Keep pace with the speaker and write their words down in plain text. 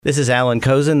This is Alan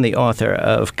Kozin, the author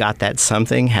of Got That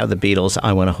Something, How the Beatles'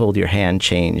 I Want to Hold Your Hand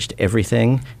Changed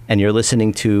Everything. And you're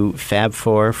listening to Fab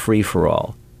Four Free for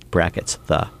All, brackets,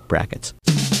 the brackets.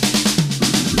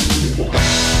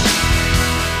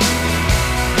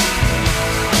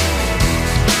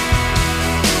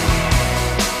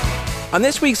 On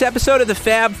this week's episode of the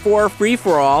Fab Four Free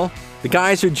for All, the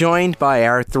guys are joined by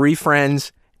our three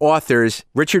friends, authors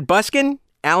Richard Buskin,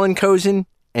 Alan Kozin,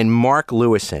 and Mark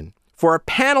Lewisohn, for a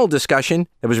panel discussion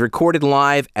that was recorded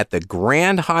live at the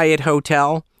Grand Hyatt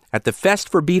Hotel at the Fest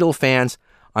for Beatle Fans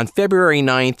on February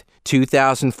 9th,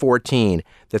 2014.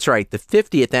 That's right, the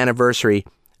 50th anniversary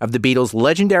of the Beatles'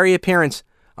 legendary appearance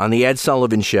on The Ed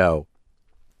Sullivan Show.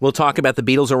 We'll talk about the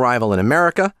Beatles' arrival in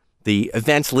America, the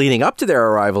events leading up to their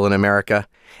arrival in America,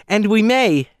 and we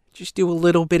may just do a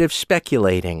little bit of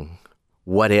speculating.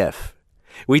 What if?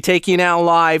 We take you now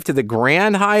live to the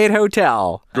Grand Hyatt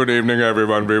Hotel. Good evening,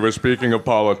 everyone. We were speaking of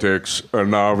politics,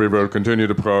 and now we will continue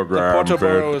the program.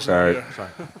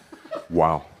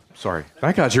 Wow. Sorry.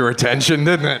 That got your attention,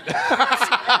 didn't it?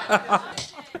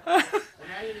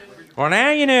 Well,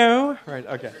 now you know. Right,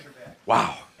 okay.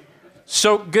 Wow.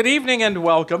 So, good evening and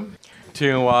welcome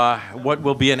to what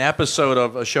will be an episode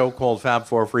of a show called Fab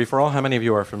Four Free for All. How many of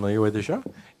you are familiar with the show?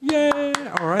 Yay!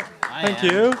 All right. Thank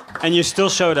you. And you still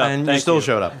showed up. And you still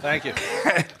showed up. Thank you.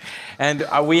 And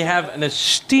we have an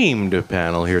esteemed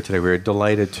panel here today. We're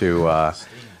delighted to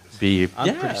be...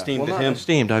 I'm pretty esteemed to him.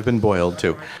 Esteemed. I've been boiled,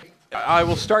 too. I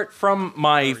will start from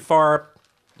my far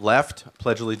left.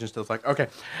 Pledge allegiance to the flag. Okay.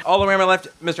 All the way on my left,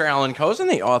 Mr. Alan Kozin,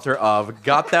 the author of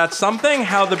Got That Something,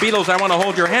 How the Beatles' I Want to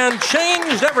Hold Your Hand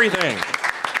Changed Everything.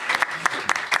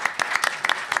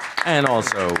 And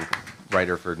also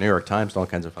writer for New York Times and all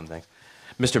kinds of fun things.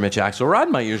 Mr. Mitch Axelrod,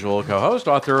 my usual co-host,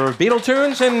 author of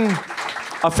Beatletoons and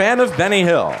a fan of Benny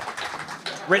Hill.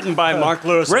 Written by Mark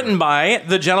Lewisohn. Written by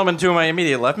the gentleman to my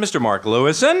immediate left, Mr. Mark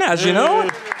Lewisohn, as you know.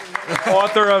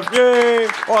 Author of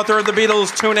The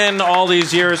Beatles, Tune In, all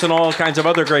these years, and all kinds of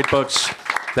other great books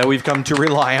that we've come to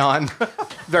rely on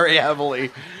very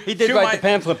heavily. He did write the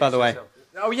pamphlet, by the way.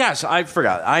 Oh, yes, I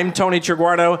forgot. I'm Tony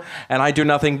Triguardo, and I do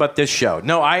nothing but this show.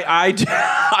 No, I do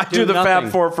the nothing. Fab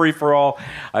Four Free for All.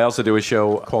 I also do a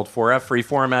show called 4F, Free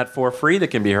Format for Free, that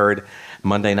can be heard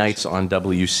Monday nights on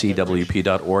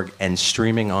WCWP.org and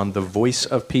streaming on the Voice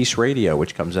of Peace Radio,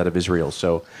 which comes out of Israel.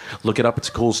 So look it up. It's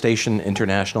a cool station,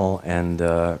 international, and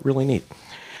really neat.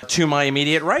 To my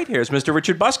immediate right here is Mr.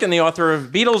 Richard Buskin, the author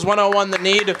of Beatles 101, The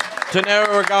Need to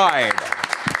Know Guide.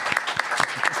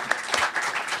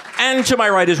 And to my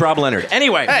right is Rob Leonard.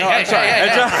 Anyway, I'm sorry.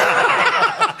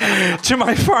 To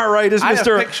my far right is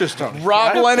Mr.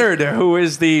 Rob Leonard, who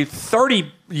is the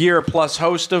 30-year-plus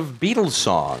host of Beatles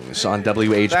songs on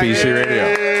WHBC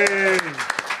Radio.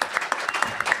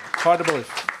 Hard to believe.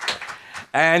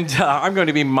 And I'm going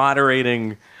to be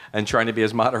moderating and trying to be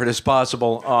as moderate as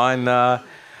possible on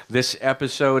this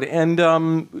episode. And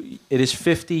it is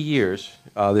 50 years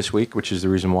this week, which is the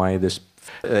reason why this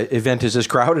event is as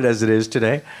crowded as it is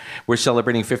today. We're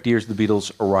celebrating 50 years of the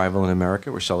Beatles' arrival in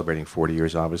America. We're celebrating 40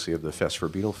 years, obviously, of the Fest for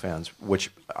Beatle Fans,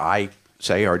 which I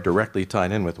say are directly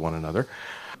tied in with one another.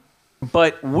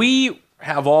 But we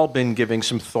have all been giving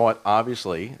some thought,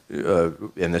 obviously,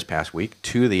 in this past week,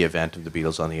 to the event of the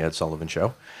Beatles on the Ed Sullivan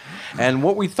Show. And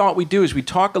what we thought we'd do is we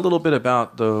talk a little bit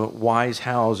about the whys,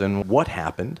 hows, and what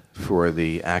happened for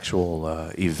the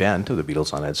actual event of the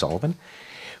Beatles on Ed Sullivan.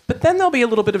 But then there'll be a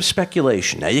little bit of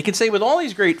speculation. Now, you can say, with all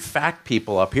these great fact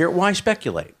people up here, why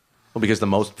speculate? Well, because the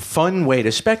most fun way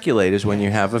to speculate is when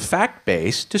you have a fact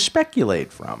base to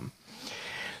speculate from.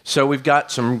 So we've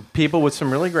got some people with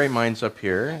some really great minds up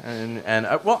here. And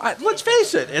let's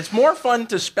face it, it's more fun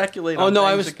to speculate on I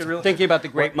things was that could really... thinking about the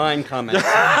great mind comment.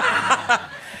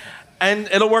 And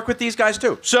it'll work with these guys,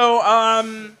 too. So,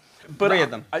 but Three of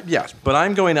them. Yes, but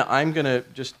I'm going to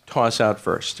just toss out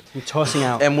first. You're tossing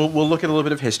out. And we'll look at a little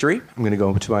bit of history. I'm going to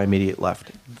go to my immediate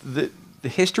left. The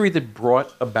history that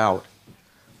brought about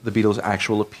the Beatles'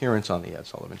 actual appearance on the Ed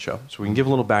Sullivan Show. So we can give a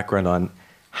little background on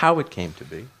how it came to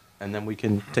be, and then we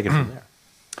can take it from there.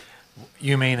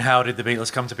 You mean, how did the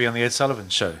Beatles come to be on the Ed Sullivan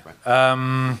Show?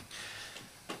 Right.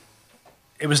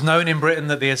 It was known in Britain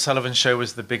that the Ed Sullivan Show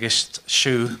was the biggest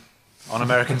shoe on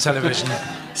American television.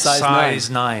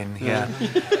 Size 9, yeah.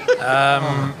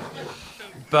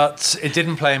 But it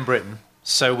didn't play in Britain,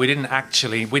 so we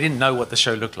didn't know what the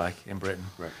show looked like in Britain.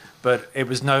 Right. But it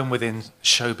was known within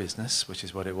show business, which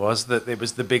is what it was, that it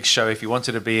was the big show. If you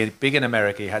wanted to be big in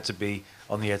America, you had to be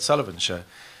on the Ed Sullivan Show.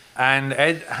 And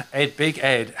Big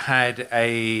Ed had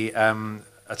a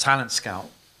talent scout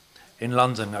in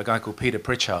London, a guy called Peter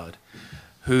Pritchard,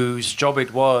 whose job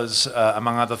it was,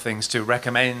 among other things, to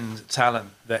recommend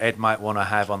talent that Ed might want to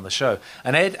have on the show.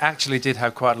 And Ed actually did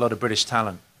have quite a lot of British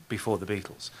talent before the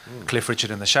Beatles. Cliff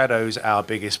Richard and the Shadows, our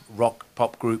biggest rock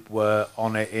pop group, were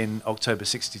on it in October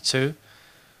 '62.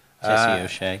 Jesse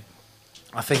O'Shea.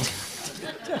 I think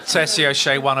Tessie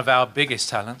O'Shea, one of our biggest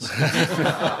talents.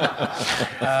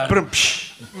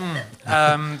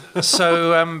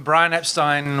 So Brian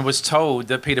Epstein was told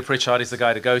that Peter Pritchard is the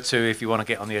guy to go to if you want to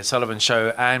get on the Ed Sullivan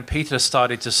Show, and Peter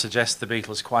started to suggest the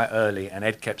Beatles quite early, and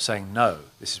Ed kept saying no.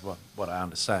 This is what I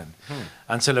understand.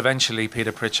 Until eventually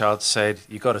Peter Pritchard said,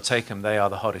 "You've got to take them, they are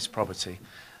the hottest property."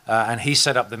 And he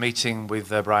set up the meeting with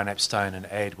Brian Epstein and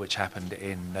Ed, which happened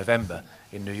in November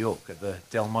in New York at the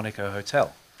Delmonico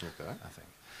Hotel, I think.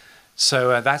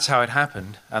 So that's how it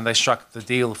happened, and they struck the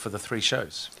deal for the 3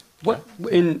 shows. What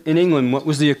in England? What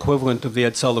was the equivalent of the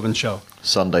Ed Sullivan Show?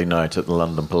 Sunday night at the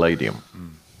London Palladium.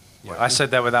 Yeah, I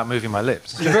said that without moving my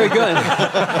lips. Very good.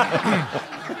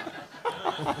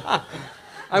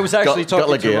 I was actually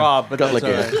talking to Rob, but that's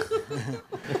all right.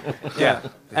 Yeah,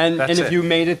 And if it. you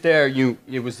made it there,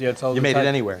 it was the Ed Sullivan. You made it type?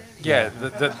 anywhere. Yeah,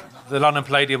 the London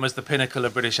Palladium was the pinnacle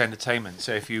of British entertainment.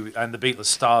 So and the Beatles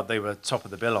starred, they were top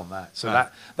of the bill on that. So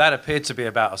that appeared to be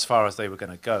about as far as they were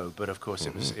going to go. But of course,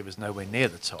 it was nowhere near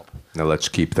the top. Now let's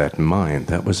keep that in mind.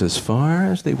 That was as far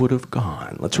as they would have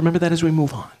gone. Let's remember that as we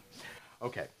move on.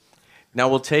 Okay. Now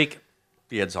we'll take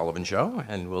the Ed Sullivan Show,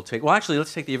 and let's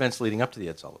take the events leading up to the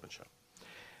Ed Sullivan Show.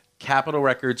 Capitol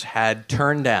Records had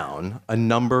turned down a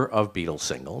number of Beatles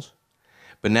singles,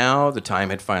 but now the time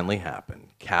had finally happened.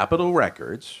 Capitol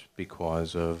Records,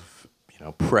 because of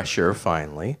pressure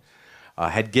finally,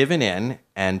 had given in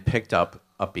and picked up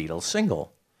a Beatles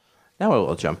single. Now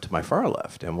we'll jump to my far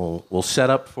left, and we'll set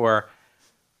up for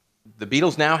the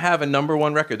Beatles now have a number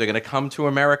 1 record. They're going to come to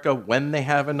America when they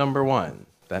have a number 1.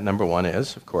 That number 1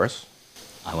 is, of course,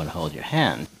 I Want to Hold Your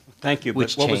Hand. Thank you.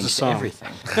 Which but what was changed the song?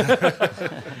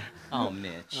 everything. Oh,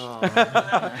 Mitch.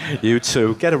 you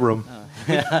two get a room.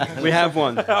 We have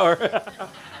one.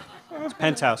 It's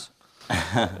Penthouse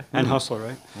and Hustler,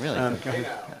 right? Really? Go ahead.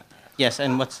 Yes,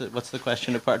 and what's the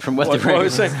question apart from what the What I record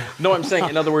was saying? No, I'm saying,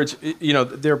 in other words,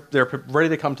 they're ready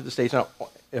to come to the States now,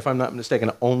 if I'm not mistaken,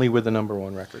 only with the number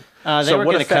 1 record. They were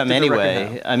going to come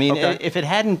anyway. I mean, Okay. if it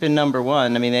hadn't been number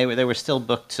 1, I mean, they were still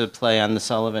booked to play on the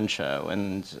Sullivan Show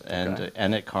and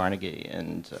at Carnegie,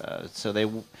 and so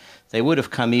they would have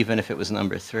come even if it was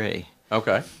number 3.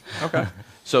 Okay.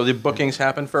 So the bookings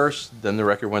happened first, then the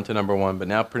record went to number 1, but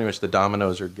now pretty much the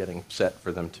dominoes are getting set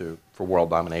for them for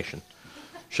world domination,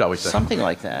 shall we say? Something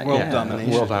like that. World yeah.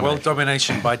 domination. World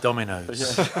domination by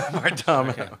dominoes. By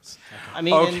dominoes. I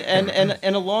mean,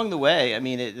 and along the way, I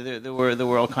mean, there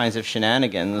were all kinds of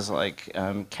shenanigans, like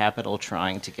Capitol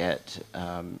trying to get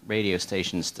radio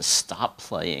stations to stop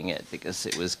playing it because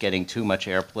it was getting too much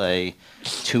airplay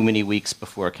too many weeks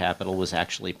before Capitol was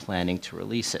actually planning to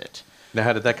release it. Now,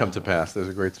 how did that come to pass? There's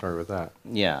a great story with that.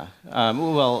 Yeah.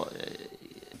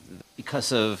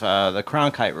 Because of the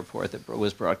Cronkite report that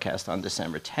was broadcast on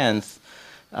December 10th,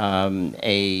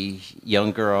 a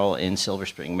young girl in Silver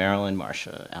Spring, Maryland,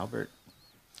 Marcia Albert,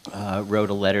 wrote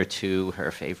a letter to her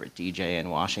favorite DJ in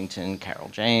Washington, Carol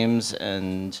James,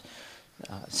 and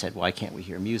said, "Why can't we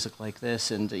hear music like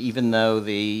this?" And even though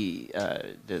the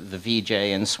VJ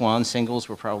and Swan singles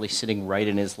were probably sitting right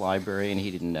in his library and he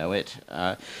didn't know it,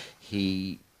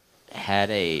 he had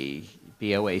a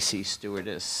BOAC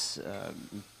stewardess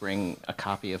bring a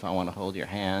copy of I Want to Hold Your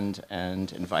Hand and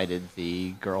invited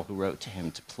the girl who wrote to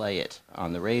him to play it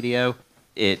on the radio.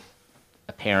 It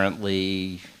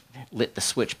apparently lit the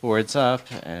switchboards up,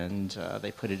 and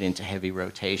they put it into heavy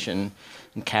rotation.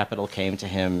 And Capitol came to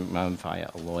him via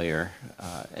a lawyer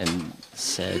and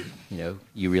said,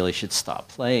 you really should stop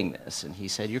playing this. And he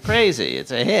said, "You're crazy,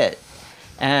 it's a hit."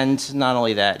 And not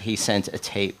only that, he sent a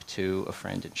tape to a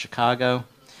friend in Chicago.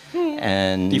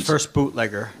 And The first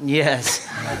bootlegger. Yes.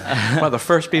 Well, the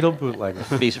first Beatle bootlegger.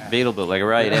 Beatle bootlegger,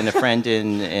 right. And a friend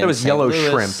in It was St. Yellow Louis.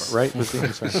 Shrimp, right? Was the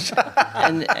answer.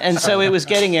 And so it was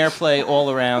getting airplay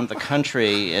all around the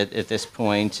country at this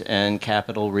point, and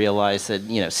Capitol realized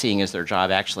that, seeing as their job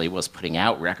actually was putting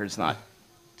out records, not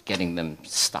getting them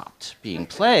stopped being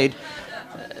played,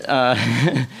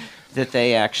 that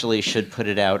they actually should put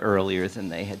it out earlier than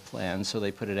they had planned. So they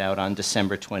put it out on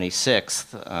December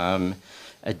 26th,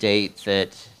 a date that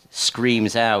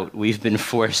screams out, "We've been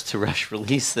forced to rush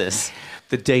release this."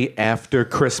 The day after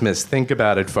Christmas. Think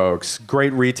about it, folks.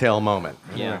 Great retail moment.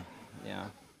 Yeah.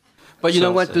 But you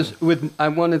know what? So- I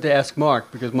wanted to ask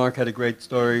Mark, because Mark had a great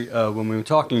story when we were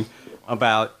talking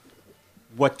about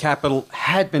what Capitol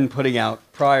had been putting out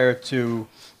prior to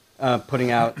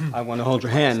putting out "I Want to Hold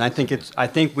Your Hand." And I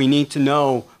think we need to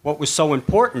know what was so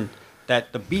important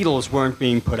that the Beatles weren't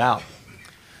being put out.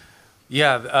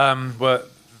 Yeah, well,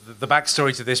 the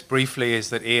backstory to this briefly is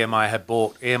that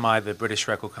EMI, the British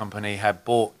record company, had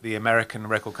bought the American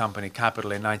record company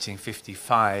Capitol in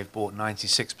 1955, bought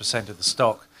 96% of the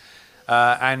stock,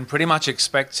 and pretty much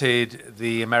expected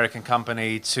the American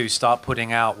company to start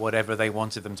putting out whatever they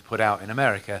wanted them to put out in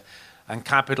America. And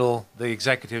Capitol, the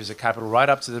executives at Capitol, right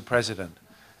up to the president,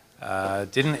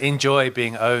 didn't enjoy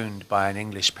being owned by an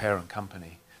English parent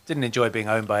company. Didn't enjoy being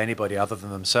owned by anybody other than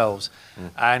themselves.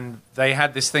 And they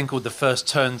had this thing called the first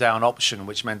turn down option,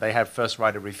 which meant they had first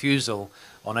right of refusal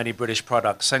on any British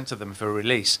product sent to them for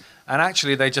release. And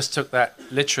actually they just took that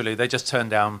literally, they just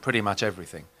turned down pretty much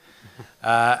everything.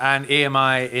 And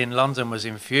EMI in London was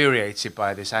infuriated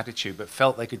by this attitude, but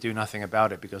felt they could do nothing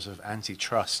about it because of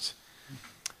antitrust.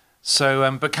 So,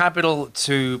 but Capitol,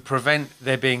 to prevent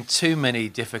there being too many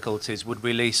difficulties, would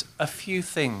release a few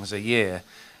things a year.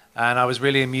 And I was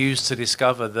really amused to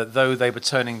discover that though they were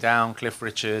turning down Cliff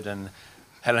Richard and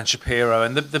Helen Shapiro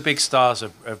and the big stars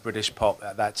of British pop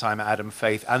at that time, Adam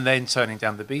Faith, and then turning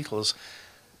down the Beatles,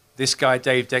 this guy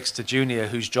Dave Dexter Jr.,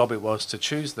 whose job it was to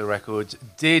choose the records,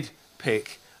 did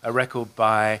pick a record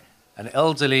by an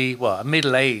elderly, well, a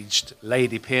middle-aged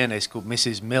lady pianist called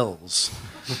Mrs. Mills.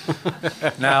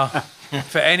 Now,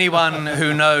 for anyone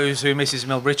who knows who Mrs.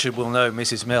 Mills, Richard will know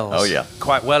Mrs. Mills. Oh, yeah.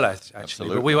 Quite well, actually.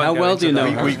 Absolutely. But we won't How go well into do you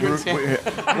know that.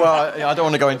 her? Well, I don't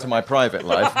want to go into my private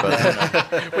life,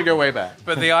 but We go way back.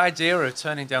 But the idea of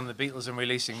turning down the Beatles and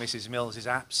releasing Mrs. Mills is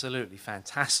absolutely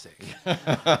fantastic.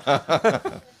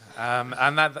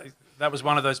 And that was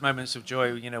one of those moments of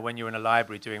joy, you know, when you're in a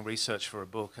library doing research for a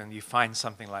book and you find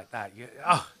something like that.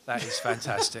 That is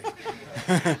fantastic.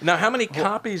 Now, how many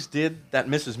copies did that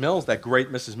Mrs. Mills, that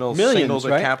great Mrs. Mills Millions, singles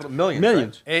right? at Capitol? Millions.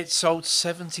 Millions. It sold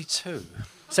 72.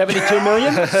 72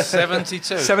 million?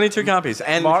 72. 72 copies.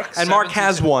 And Mark 72.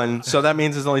 has one, so that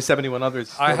means there's only 71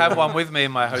 others. I have one with me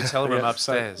in my hotel room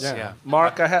upstairs. Yeah.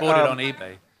 Mark, I Bought it on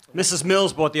eBay. Mrs.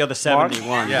 Mills bought the other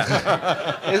 71.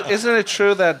 Yeah. Isn't it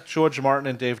true that George Martin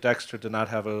and Dave Dexter did not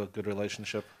have a good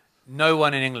relationship? No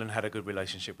one in England had a good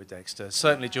relationship with Dexter.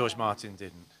 Certainly George Martin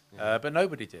didn't. But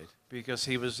nobody did, because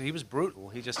he was brutal.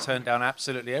 He just turned down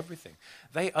absolutely everything.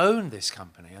 They owned this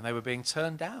company, and they were being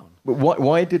turned down. But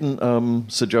why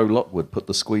didn't Sir Joe Lockwood put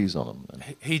the squeeze on them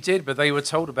then? He did, but they were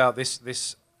told about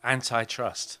this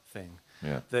antitrust thing.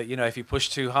 Yeah. That, you know, if you push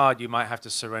too hard, you might have to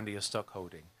surrender your stock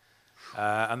holding.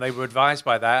 And they were advised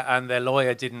by that, and their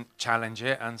lawyer didn't challenge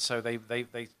it, and so they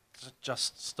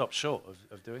just stopped short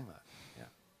of doing that.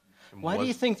 Why do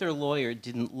you think their lawyer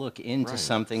didn't look into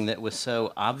something that was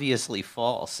so obviously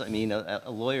false? I mean, a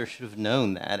lawyer should have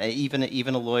known that.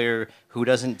 Even a lawyer who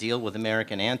doesn't deal with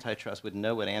American antitrust would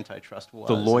know what antitrust was.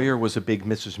 The lawyer was a big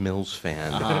Mrs. Mills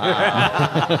fan.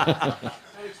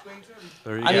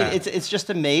 I mean, it's just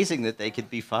amazing that they could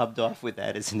be fobbed off with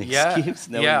that as an excuse.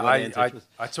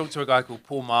 I talked to a guy called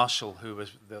Paul Marshall, who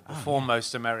was the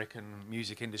foremost American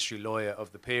music industry lawyer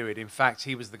of the period. In fact,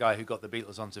 he was the guy who got the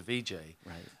Beatles onto VJ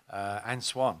and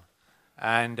Swan.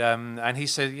 And he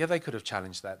said, they could have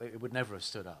challenged that. It would never have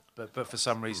stood up. But for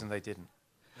some reason, they didn't.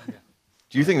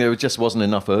 Do you think there just wasn't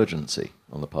enough urgency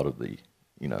on the part of the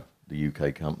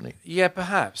UK company? Yeah,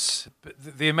 perhaps. But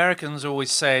the Americans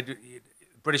always said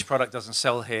British product doesn't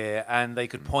sell here, and they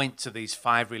could point to these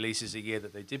 5 releases a year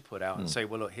that they did put out and say,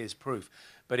 well, look, here's proof.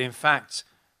 But in fact,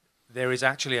 there is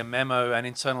actually an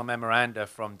internal memoranda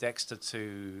from Dexter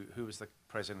to, who was the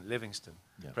president, Livingston,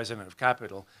 president of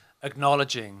Capitol,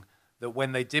 acknowledging that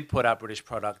when they did put out British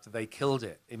product, they killed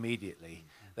it immediately.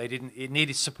 It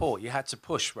needed support. You had to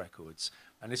push records.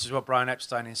 And this is what Brian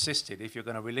Epstein insisted. If you're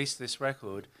going to release this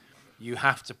record, you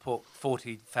have to put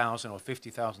 $40,000 or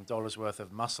 $50,000 worth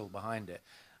of muscle behind it.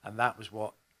 And that was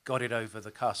what got it over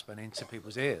the cusp and into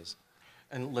people's ears.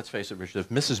 And let's face it, Richard, if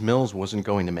Mrs. Mills wasn't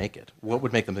going to make it, what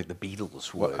would make them think the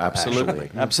Beatles would? Absolutely.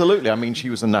 Absolutely. I mean, she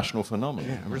was a national phenomenon.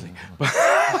 Yeah, really.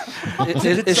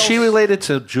 Is she related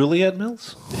to Juliet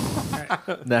Mills?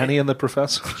 Nanny and the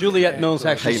Professor? Juliet Mills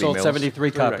actually Haley sold Mills.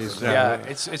 73 copies. Yeah,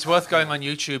 it's worth going on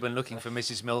YouTube and looking for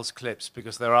Mrs. Mills clips,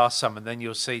 because there are some, and then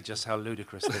you'll see just how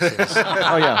ludicrous this is.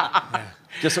 Oh, yeah.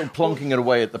 Just sort of plonking it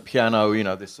away at the piano,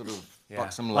 this sort of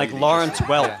buxom Like lady. Lawrence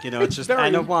Welk, it's just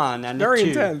and a 1 and a 2. Very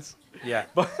intense. Yeah.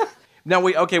 Now,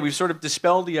 we've sort of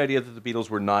dispelled the idea that the Beatles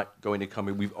were not going to come.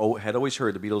 We had always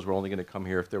heard the Beatles were only going to come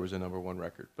here if there was a #1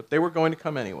 record. But they were going to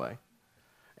come anyway.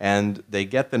 And they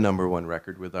get the #1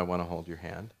 record with I Want to Hold Your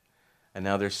Hand. And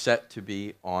now they're set to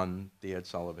be on The Ed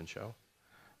Sullivan Show.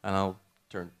 And I'll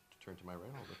turn to my right,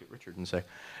 I'll look at Richard and say,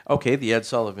 okay, The Ed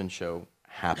Sullivan Show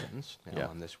happens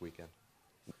on this weekend.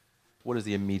 What is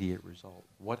the immediate result?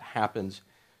 What happens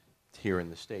here in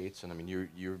the States? And I mean,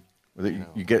 you're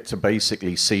you get to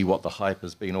basically see what the hype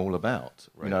has been all about,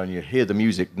 you know, and you hear the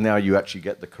music. Now you actually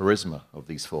get the charisma of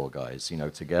these four guys, you know,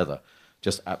 together,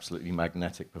 just absolutely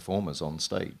magnetic performers on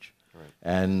stage. Right.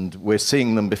 And we're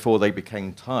seeing them before they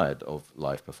became tired of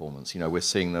live performance. You know, we're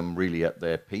seeing them really at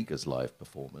their peak as live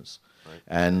performers. Right.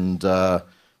 And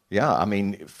yeah, I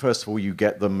mean, first of all, you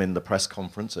get them in the press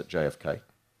conference at JFK,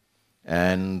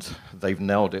 and they've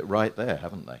nailed it right there,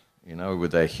 haven't they? You know,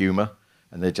 with their humor.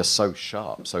 And they're just so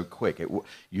sharp, so quick.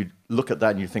 You look at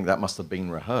that and you think that must have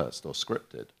been rehearsed or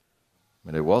scripted. I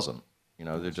mean, it wasn't. You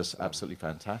know, they're just absolutely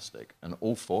fantastic. And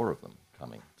all four of them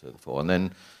coming to the fore. And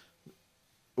then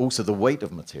also the weight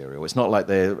of material. It's not like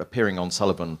they're appearing on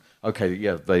Sullivan. Okay,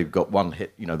 yeah, they've got one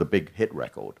hit, you know, the big hit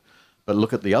record. But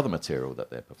look at the other material that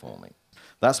they're performing.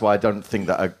 That's why I don't think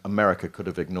that America could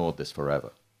have ignored this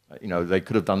forever. You know, they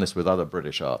could have done this with other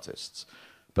British artists.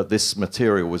 But this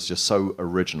material was just so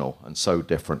original and so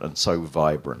different and so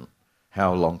vibrant.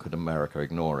 How long could America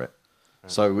ignore it?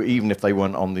 Right. So even if they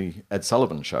weren't on the Ed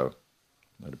Sullivan Show,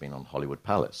 they'd have been on Hollywood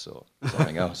Palace or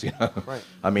something else, you know. Right.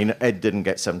 I mean, Ed didn't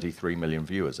get 73 million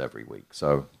viewers every week.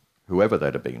 So whoever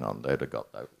they'd have been on, they'd have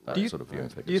got that sort of viewing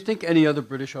figures. Do you think any other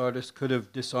British artist could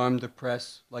have disarmed the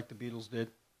press like the Beatles did?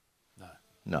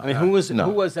 No. I mean, who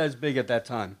was as big at that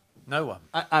time? No one.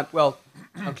 Well,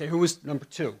 okay, who was number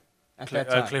two? At that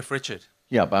time. Cliff Richard.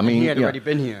 Yeah, but I mean... he had already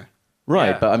been here. Right,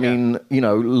 yeah, but I mean, you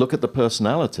know, look at the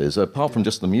personalities, apart from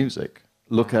just the music.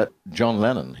 Look at John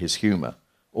Lennon, his humour.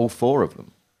 All four of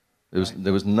them.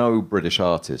 There was no British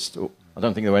artist. I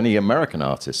don't think there were any American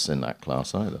artists in that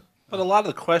class either. But a lot of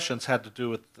the questions had to do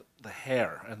with the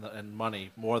hair and money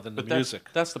more than the music.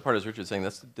 That's the part, as Richard's saying,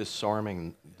 that's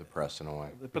disarming the press in a way.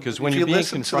 Because but when if you're you being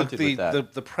listen confronted to with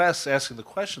that... the press asking the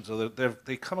questions,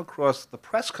 the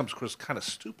press comes across kind of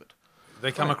stupid.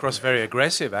 They come across very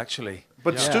aggressive, actually.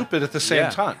 But stupid at the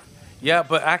same time. Yeah,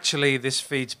 but actually this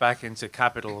feeds back into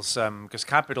Capitol's, because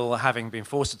Capitol, having been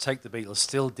forced to take the Beatles,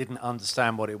 still didn't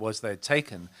understand what it was they'd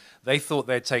taken. They thought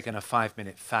they'd taken a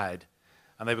 5-minute fad,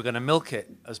 and they were going to milk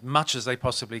it as much as they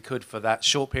possibly could for that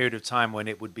short period of time when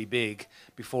it would be big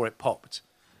before it popped.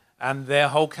 And their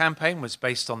whole campaign was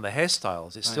based on the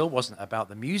hairstyles. It still wasn't about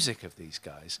the music of these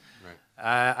guys. Right.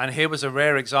 And here was a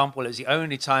rare example. It was the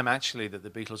only time, actually, that the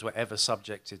Beatles were ever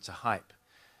subjected to hype.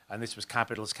 And this was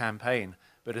Capitol's campaign.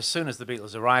 But as soon as the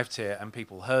Beatles arrived here and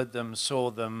people heard them,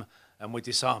 saw them, and were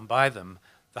disarmed by them,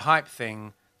 the hype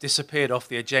thing disappeared off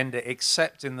the agenda,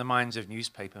 except in the minds of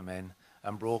newspapermen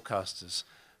and broadcasters,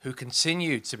 who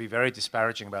continued to be very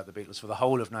disparaging about the Beatles for the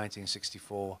whole of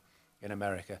 1964 in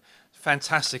America.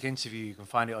 Fantastic interview. You can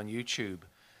find it on YouTube.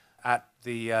 At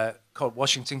the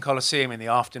Washington Coliseum in the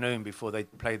afternoon before they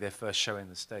played their first show in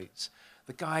the States.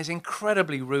 The guy's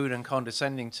incredibly rude and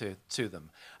condescending to them.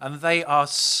 And they are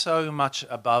so much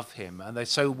above him, and they're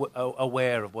so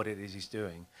aware of what it is he's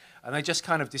doing. And they just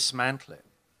kind of dismantle it.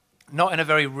 Not in a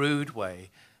very rude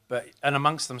way, and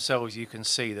amongst themselves you can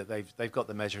see that they've got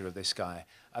the measure of this guy,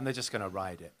 and they're just going to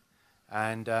ride it.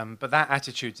 And but that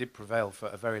attitude did prevail for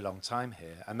a very long time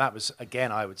here. And that was,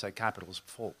 again, I would say, Capitol's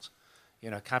fault. You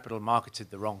know, Capitol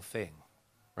marketed the wrong thing.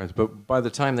 Right, but by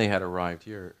the time they had arrived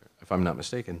here, if I'm not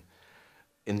mistaken,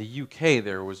 in the UK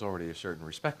there was already a certain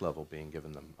respect level being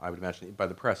given them. I would imagine by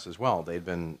the press as well. They'd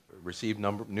been received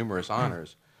numerous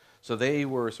honors, so they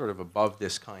were sort of above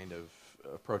this kind of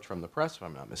approach from the press, if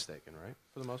I'm not mistaken, right?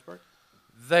 For the most part.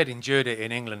 They'd endured it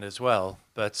in England as well,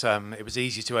 but it was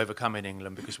easy to overcome in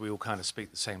England because we all kind of speak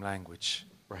the same language.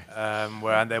 Right.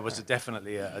 And there was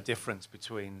definitely a difference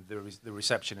between the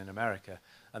reception in America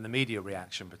and the media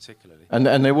reaction, particularly. And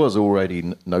there was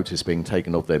already notice being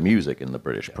taken of their music in the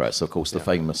British press. Of course, the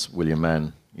famous William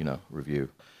Mann, review.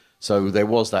 So there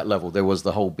was that level. There was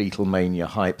the whole Beatlemania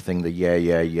hype thing, the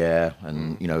yeah,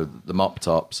 and the mop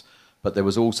tops. But there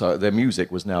was also their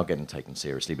music was now getting taken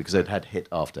seriously because they'd had hit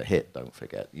after hit. Don't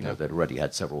forget, they'd already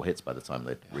had several hits by the time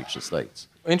they'd reached the States.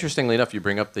 Interestingly enough, you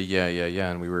bring up the yeah,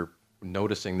 and we were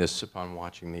noticing this upon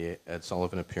watching the Ed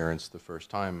Sullivan appearance the first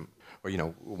time,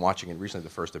 or watching it recently, the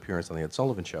first appearance on the Ed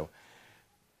Sullivan Show.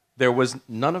 There was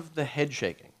none of the head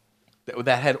shaking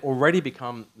that had already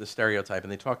become the stereotype,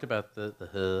 and they talked about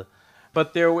the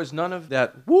but there was none of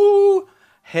that woo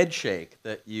head shake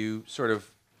that you sort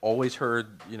of always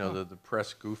heard, the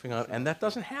press goofing on, and that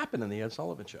doesn't happen in the Ed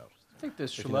Sullivan Show. I think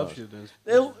this Shalovsky does.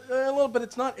 A little, but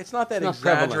it's not that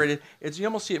exaggerated. You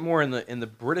almost see it more in the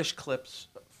British clips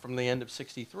from the end of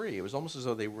 '63. It was almost as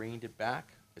though they reined it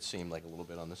back. It seemed like a little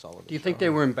bit on the Sullivan Show. Do you think they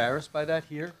were embarrassed by that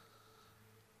here?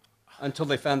 until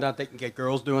they found out they can get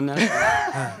girls doing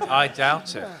that? I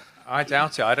doubt it. I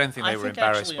doubt it. I don't think I they were think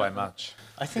embarrassed actually by on- much.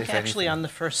 I think if actually anything. on the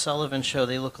first Sullivan show,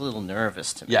 they look a little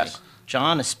nervous to me. Yes.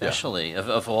 John especially,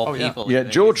 of all yeah. people. Yeah, you know,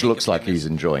 you George think looks of like him he's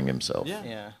as- enjoying himself.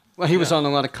 Yeah. Well, he was on a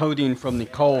lot of codeine from the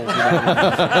cold. Am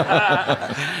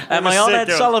I on Ed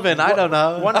Sullivan? I don't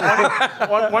know.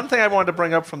 One thing I wanted to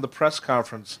bring up from the press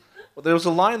conference, there was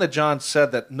a line that John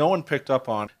said that no one picked up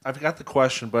on. I forgot the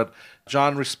question, but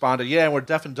John responded, "Yeah, and we're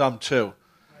deaf and dumb too."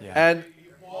 Yeah. And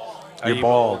You're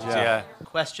bald. Yeah. The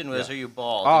question was, are you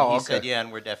bald? Oh, and he okay. said, yeah,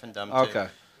 and we're deaf and dumb too. okay,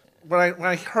 when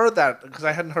I heard that, because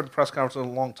I hadn't heard the press conference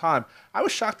in a long time, I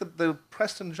was shocked that the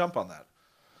press didn't jump on that.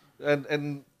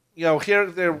 And you know, here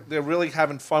they're really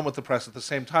having fun with the press at the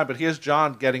same time. But here's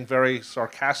John getting very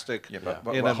sarcastic. Yeah, but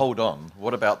in well, a- hold on.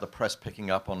 What about the press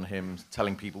picking up on him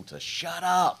telling people to shut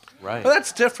up? Right. But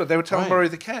that's different. They were telling Right. Murray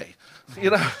the K.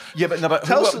 You know. Yeah, but no, but,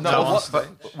 Tell who, us no, the what, Johns. but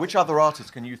which other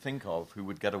artists can you think of who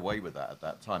would get away with that at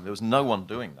that time? There was no one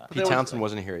doing that. Pete Townsend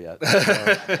wasn't here yet.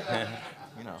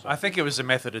 You know. I think it was a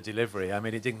method of delivery. I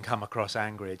mean, it didn't come across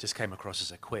angry. It just came across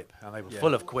as a quip, and they were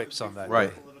full of quips on that.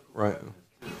 Right. day. Right.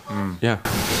 Yeah.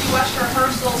 You watched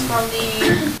rehearsals from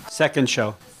the Second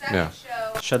show. second Yeah.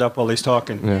 show. Shut up while he's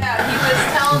talking. Yeah, he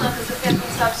was telling us as if he would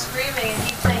stop screaming, and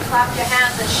he'd say, "Clap your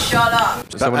hands and shut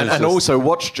up." Someone And, who's and just- also,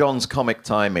 watch John's comic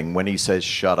timing when he says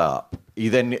 "shut up." He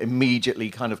then immediately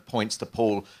kind of points to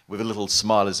Paul with a little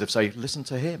smile, as if say, "Listen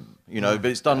to him." You know,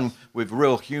 but it's done with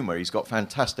real humour. He's got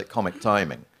fantastic comic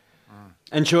timing.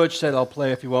 And George said, "I'll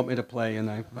play if you want me to play,"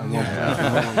 and I won't.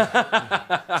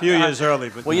 A few years early,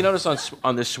 but Well, you notice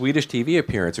on the Swedish TV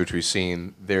appearance, which we've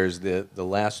seen, there's the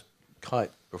last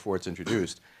cut before it's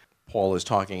introduced. Paul is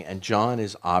talking, and John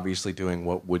is obviously doing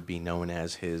what would be known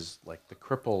as his, like, the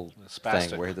cripple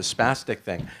spastic. thing, where the spastic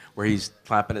thing, where he's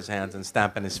clapping his hands and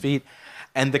stamping his feet,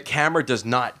 and the camera does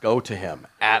not go to him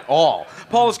at all.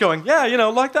 Paul is going, yeah, you know,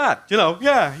 like that, you know,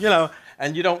 yeah, you know,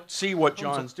 and you don't see what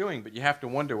John's doing, but you have to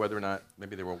wonder whether or not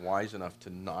maybe they were wise enough to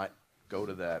not go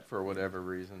to that for whatever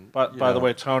reason. But you by the know.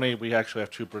 way, Tony, we actually have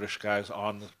two British guys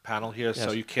on the panel here, so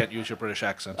Yes. you can't use your British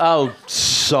accent. Oh,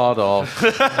 sod off.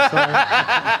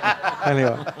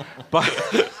 Anyway, but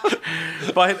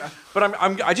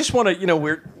I just want to, you know,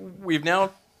 we've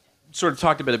now sort of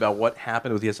talked a bit about what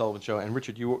happened with the Ed Sullivan Show, and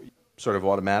Richard, you sort of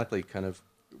automatically kind of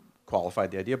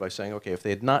qualified the idea by saying, okay, if they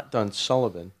had not done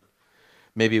Sullivan,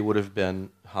 maybe it would have been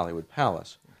Hollywood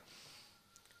Palace.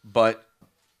 But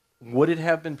would it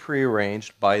have been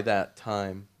prearranged by that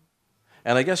time?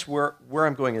 And I guess where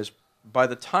I'm going is, by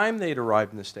the time they'd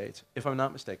arrived in the States, if I'm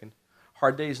not mistaken,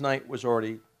 Hard Day's Night was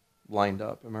already lined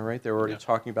up. Am I right? They were already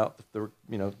talking about the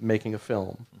making a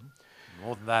film.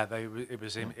 More than that, it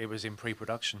was in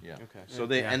pre-production. Yeah. Okay. So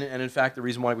they and in fact, the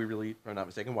reason why we really, if I'm not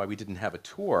mistaken, why we didn't have a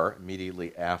tour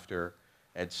immediately after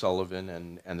Ed Sullivan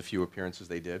and the few appearances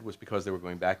they did was because they were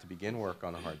going back to begin work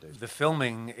on A Hard Day's Night. The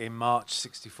filming in March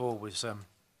 '64 was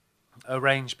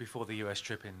arranged before the U.S.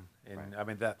 trip in I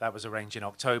mean, that was arranged in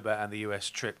October, and the U.S.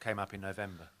 trip came up in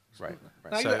November. Right.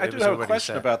 Now, So I it do was have a already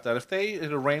question set. about that. If they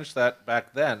had arranged that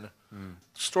back then, the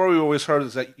story we always heard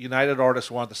is that United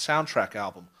Artists wanted the soundtrack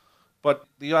album, but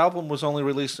the album was only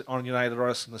released on United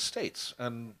Artists in the States,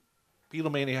 and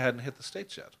Beatlemania hadn't hit the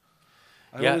States yet.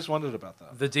 I Yeah. always wondered about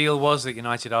that. The deal was that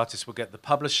United Artists would get the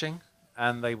publishing,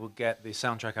 and they would get the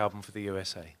soundtrack album for the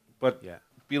USA. But Yeah.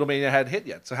 Beatlemania hadn't hit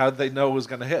yet, so how did they know it was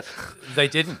going to hit? They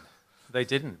didn't.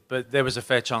 But there was a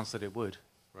fair chance that it would.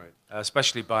 Right.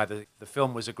 Especially by the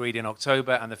film was agreed in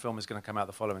October, and the film was going to come out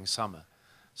the following summer.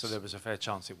 So there was a fair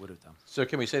chance it would have done. So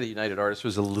can we say that United Artists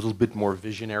was a little bit more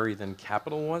visionary than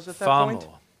Capitol was at that Far point?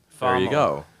 more. There you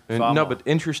go. Far No, more. but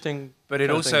interesting. But it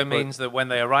kind of also thing, but- means that when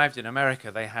they arrived in America,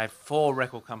 they had 4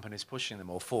 record companies pushing them,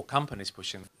 or 4 companies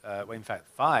pushing them. In fact,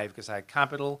 5, because they had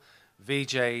Capitol,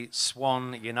 VJ,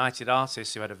 Swan, United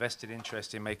Artists, who had a vested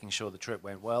interest in making sure the trip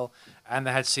went well, and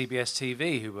they had CBS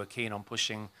TV, who were keen on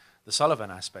pushing the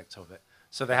Sullivan aspect of it.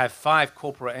 So they had 5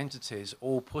 corporate entities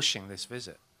all pushing this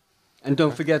visit. And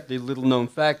don't forget the little-known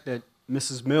fact that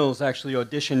Mrs. Mills actually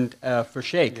auditioned for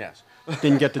Shake. Yes.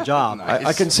 Didn't get the job.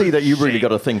 I can see that you've really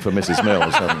got a thing for Mrs.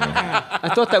 Mills, haven't you?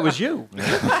 I thought that was you.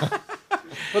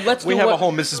 But let's We do have what, a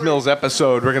whole Mrs. Mills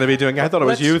episode we're going to be doing. I thought it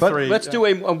was you three. Let's do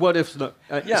a what if.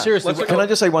 Yeah, Seriously, Can I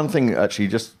just say one thing, actually?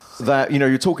 Just that,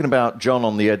 you're talking about John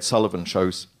on the Ed Sullivan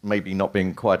shows maybe not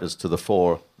being quite as to the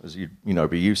fore as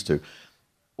be used to.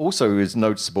 Also is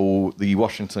noticeable the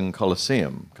Washington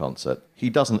Coliseum concert. He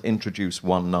doesn't introduce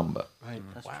one number. Right,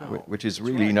 that's Which is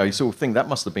really, you sort of think that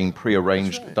must have been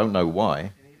prearranged. Don't know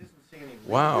why.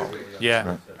 Wow.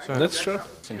 Yeah. That's true.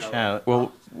 And shout.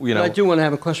 Well, But I do want to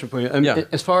have a question for you. Yeah.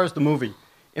 As far as the movie,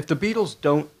 if the Beatles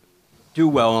don't do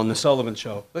well on the Sullivan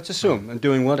Show, let's assume, and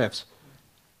doing what ifs,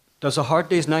 does A Hard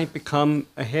Day's Night become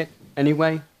a hit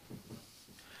anyway?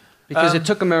 Because it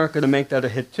took America to make that a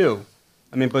hit too.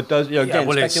 I mean, but does again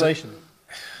speculation?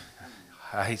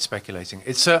 I hate speculating.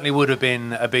 It certainly would have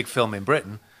been a big film in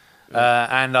Britain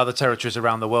and other territories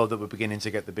around the world that were beginning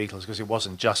to get the Beatles, because it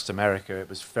wasn't just America, it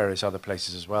was various other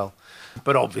places as well.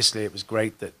 But obviously it was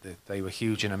great that they were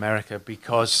huge in America,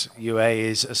 because UA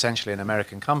is essentially an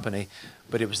American company,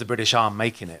 but it was the British arm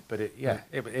making it. But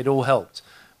it all helped.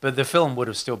 But the film would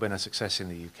have still been a success in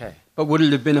the UK. But would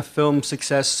it have been a film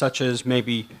success such as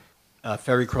maybe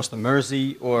Ferry Across the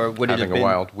Mersey, or would it have been Having a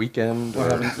Wild Weekend,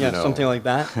 or something like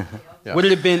that? Yeah. Would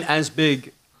it have been as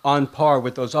big on par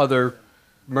with those other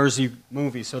Mersey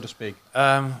movies, so to speak?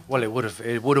 Well, it would have.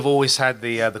 It would have always had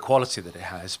the quality that it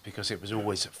has, because it was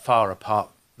always far apart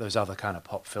those other kind of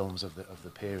pop films of the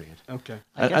period. Okay.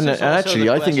 And actually,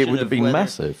 I think it would have been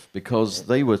massive, because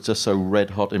they were just so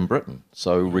red hot in Britain.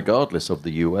 So regardless of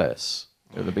the US,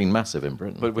 it would have been massive in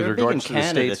Britain. But with They're big in regards to the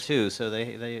Canada States, too, so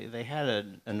they had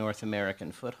a North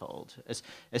American foothold.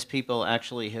 As people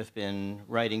actually have been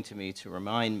writing to me to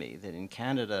remind me that in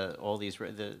Canada, all these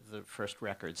the first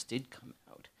records did come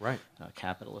out. Right.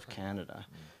 Capital of Canada.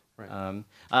 Right.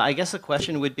 I guess the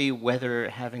question would be whether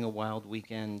Having a Wild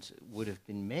Weekend would have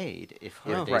been made if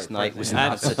Hard Day's Night was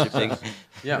not such a big.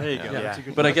 yeah, There you go. yeah. That's a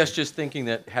good But I question. guess just thinking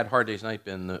that had Hard Day's Night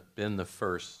been the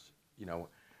first,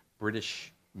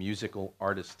 British musical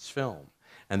artist's film,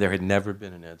 and there had never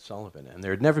been an Ed Sullivan, and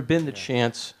there had never been the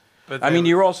chance. But I mean,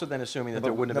 you're also then assuming that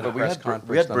there wouldn't have but been a press conference.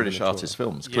 we had done British in the tour. artist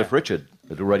films. Cliff Richard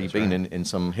had already been in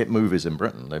some hit movies in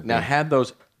Britain. They've Now, been- had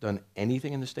those done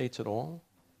anything in the States at all?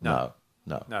 no.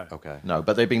 No. Okay. No,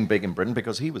 but they've been big in Britain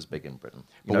because he was big in Britain.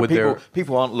 But would there-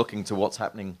 People aren't looking to what's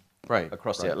happening Right,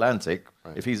 across the right. Atlantic.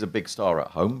 Right. If he's a big star at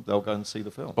home, they'll go and see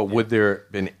the film. But would there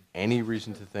been any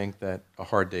reason to think that A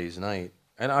Hard Day's Night,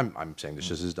 and I'm saying this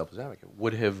just as devil's advocate,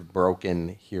 would have broken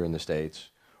here in the States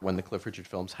when the Cliff Richard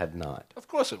films had not? Of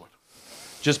course it would.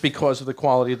 Just because of the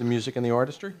quality of the music and the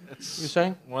artistry? You're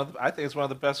saying? I think it's one of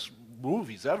the best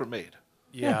movies ever made.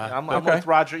 Yeah. I'm Okay. with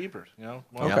Roger Ebert.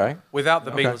 Okay. Without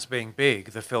the Okay. Beatles being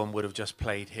big, the film would have just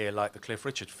played here like the Cliff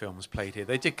Richard films played here.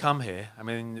 They did come here. I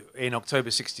mean, in October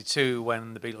 '62,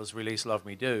 when the Beatles released Love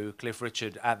Me Do, Cliff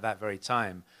Richard, at that very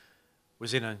time,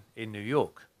 was in New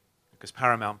York, because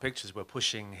Paramount Pictures were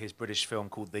pushing his British film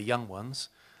called The Young Ones.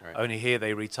 Right. Only here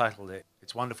they retitled it,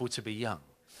 It's Wonderful to Be Young.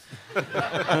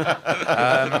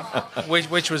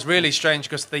 Which was really strange,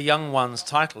 because the Young Ones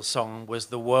title song was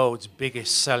the world's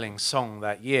biggest selling song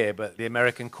that year, but the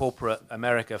American corporate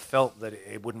America felt that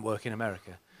it wouldn't work in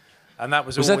America. And that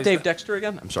was Was that always Dave Dexter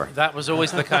again? I'm sorry. that was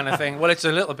always the kind of thing. Well, it's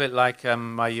a little bit like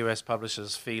my US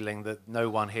publishers feeling that no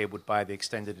one here would buy the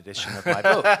extended edition of my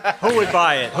book. Who would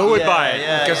buy it? Who would buy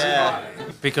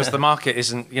it? Because the market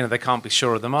isn't, they can't be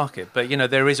sure of the market. But,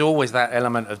 there is always that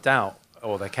element of doubt,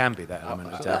 or there can be that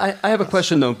element of doubt. I have a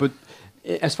question though, but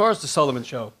as far as the Sullivan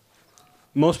Show,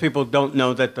 most people don't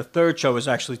know that the third show is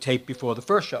actually taped before the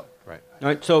first show. Right.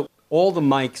 Right. So all the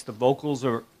mics, the vocals,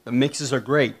 the mixes are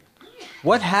great.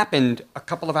 What happened a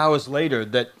couple of hours later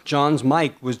that John's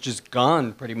mic was just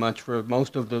gone pretty much for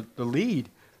most of the lead?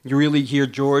 You really hear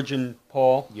George and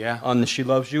Paul on the She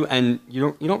Loves You, and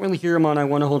you don't really hear him on I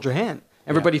Want to Hold Your Hand.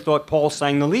 Everybody thought Paul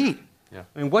sang the lead. Yeah.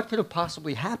 I mean, what could have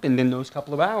possibly happened in those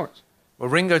couple of hours? Well,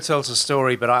 Ringo tells a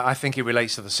story, but I think it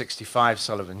relates to the '65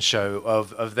 Sullivan Show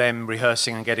of them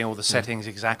rehearsing and getting all the settings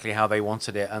exactly how they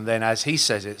wanted it, and then, as he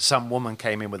says it, some woman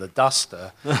came in with a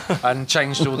duster and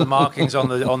changed all the markings on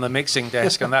the mixing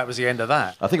desk, and that was the end of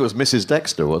that. I think it was Mrs.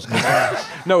 Dexter, wasn't it?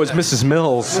 No, it's Mrs.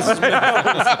 Mills.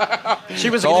 She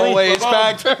was Always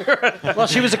back. Well,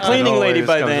 she was a cleaning lady always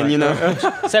by comes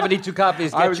then, 72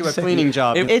 copies get you a cleaning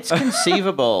job. It's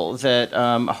conceivable that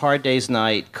Hard Day's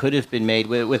Night could have been made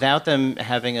without them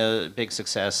having a big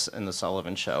success in the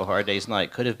Sullivan Show. Hard Day's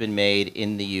Night could have been made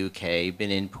in the UK,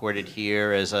 been imported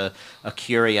here as a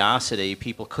curiosity.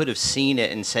 People could have seen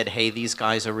it and said, hey, these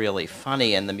guys are really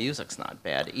funny, and the music's not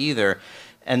bad either.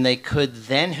 And they could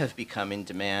then have become in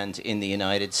demand in the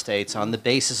United States on the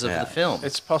basis of the film.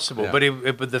 It's possible,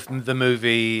 Yeah. but the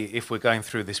movie, if we're going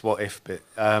through this what if bit,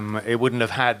 it wouldn't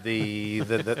have had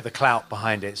the clout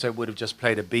behind it, so it would have just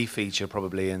played a B feature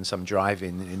probably in some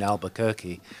drive-in in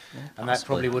Albuquerque, and that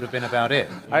probably would have been about it.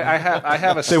 I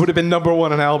have a They would have been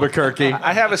 #1 in Albuquerque.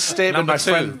 I have a statement. Number My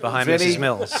two friend behind Vinny, Mrs.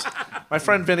 Mills. My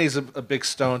friend Vinny's a big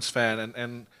Stones fan,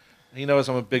 and he knows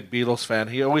I'm a big Beatles fan.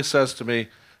 He always says to me,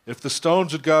 if the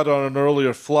Stones had got on an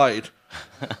earlier flight,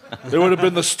 it would have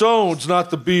been the Stones,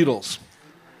 not the Beatles.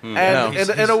 And He's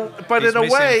in a way,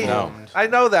 misinformed. I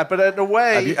know that, but in a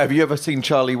way, Have you ever seen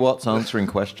Charlie Watts answering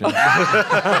questions?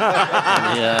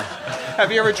 Yeah.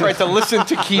 Have you ever tried to listen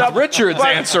to Keith Richards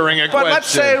answering a question? but let's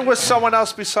say it was someone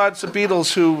else besides the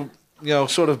Beatles who,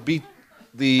 sort of beat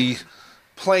the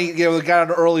plane, got on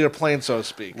an earlier plane, so to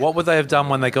speak. What would they have done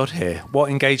when they got here?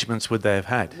 What engagements would they have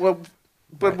had? Well,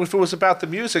 but if it was about the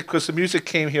music, because the music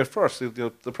came here first,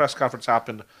 the press conference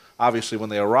happened obviously when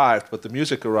they arrived, but the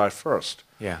music arrived first.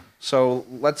 Yeah. So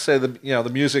let's say the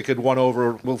music had won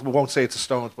over. We won't say it's the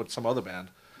Stones, but some other band.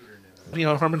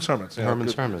 Herman's Hermits.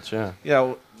 Herman's Hermits,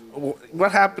 yeah.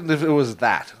 What happened if it was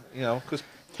that? Because.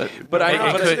 But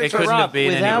it couldn't have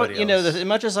been without, anybody else. as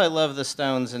much as I love the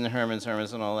Stones and Herman's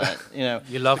Hermits and all that,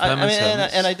 You love Herman's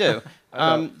Hermits? and I do.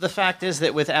 The fact is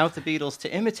that without the Beatles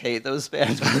to imitate, those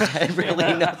bands would have had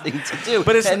really nothing to do.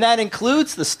 And that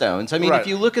includes the Stones. I mean, Right. if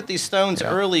you look at the Stones'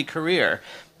 early career,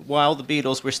 while the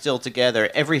Beatles were still together,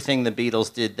 everything the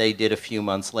Beatles did, they did a few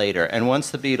months later. And once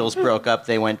the Beatles broke up,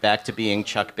 they went back to being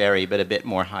Chuck Berry, but a bit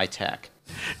more high tech.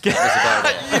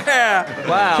 Yeah.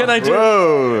 Wow. Can I do?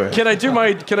 Whoa! Can I do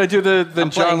the I'm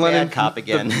John playing Lennon bad cop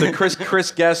again. the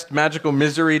Chris Guest Magical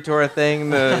Misery tour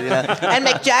thing? And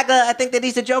Mick Jagger, I think that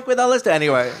he's a joke with all this.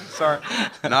 Anyway, sorry,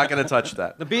 not going to touch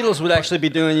that. The Beatles would actually be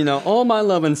doing, all my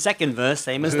love in second verse,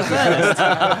 same as the first.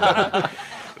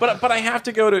 But I have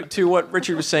to go to what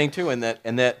Richard was saying too, and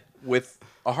that with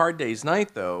A Hard Day's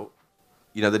Night though,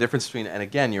 the difference between, and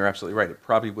again, you're absolutely right. It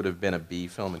probably would have been a B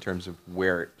film in terms of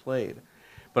where it played.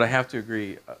 But I have to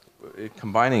agree,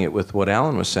 combining it with what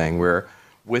Alan was saying, where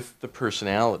with the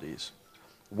personalities,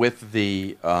 with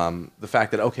the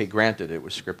fact that, okay, granted, it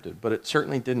was scripted, but it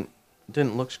certainly didn't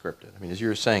look scripted. I mean, as you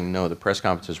were saying, no, the press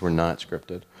conferences were not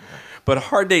scripted. But A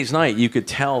Hard Day's Night, you could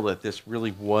tell that this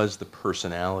really was the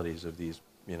personalities of these,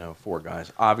 four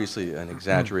guys. Obviously, an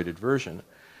exaggerated version.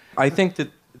 I think that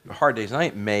A Hard Day's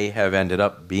Night may have ended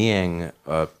up being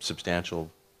a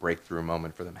substantial breakthrough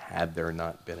moment for them had there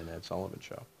not been an Ed Sullivan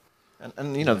Show.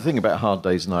 And the thing about Hard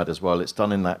Day's Night as well, it's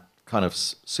done in that kind of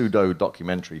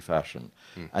pseudo-documentary fashion.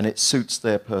 And it suits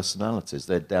their personalities.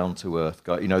 They're down-to-earth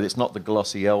guys. It's not the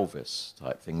glossy Elvis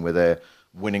type thing where they're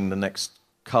winning the next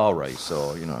car race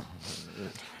or,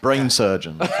 brain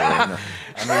surgeon. That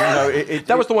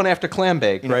was the one after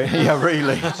Clambake, right? Yeah,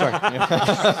 really.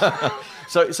 Sorry.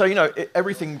 So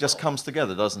everything just comes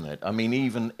together, doesn't it? I mean,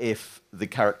 even if the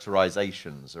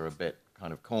characterizations are a bit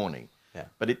kind of corny,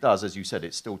 but it does, as you said,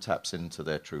 it still taps into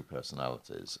their true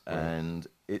personalities, and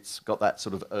it's got that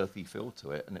sort of earthy feel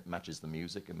to it, and it matches the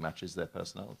music and matches their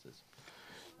personalities.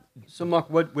 So, Mark,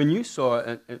 when you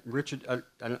saw Richard,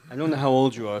 I don't know how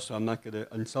old you are, so I'm not going to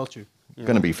insult you. I'm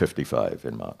going to be 55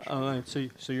 in March. All right,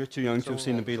 so you're too young to have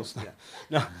seen the Beatles.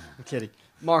 No, I'm kidding.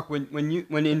 Mark, when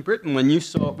in Britain, when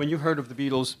you heard of the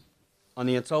Beatles on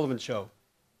the Ed Sullivan Show,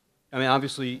 I mean,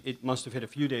 obviously it must have hit a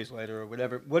few days later or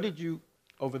whatever. What did you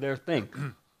over there think?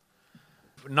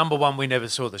 Number one, we never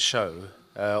saw the show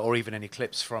or even any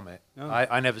clips from it. No.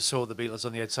 I never saw the Beatles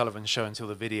on the Ed Sullivan Show until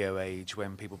the video age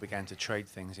when people began to trade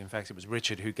things. In fact, it was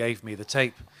Richard who gave me the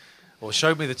tape or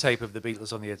showed me the tape of the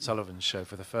Beatles on the Ed Sullivan Show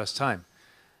for the first time.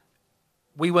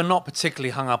 We were not particularly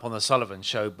hung up on the Sullivan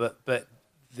Show, but the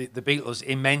Beatles'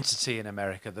 immensity in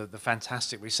America, the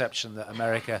fantastic reception that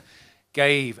America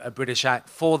gave a British act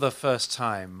for the first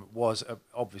time was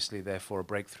obviously therefore a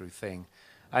breakthrough thing.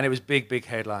 And it was big, big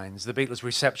headlines. The Beatles'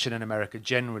 reception in America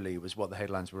generally was what the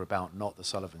headlines were about, not the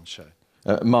Sullivan Show.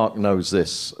 Mark knows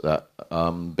this, that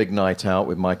Big Night Out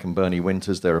with Mike and Bernie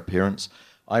Winters, their appearance.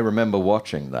 I remember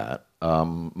watching that.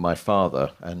 My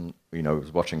father, and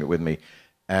was watching it with me.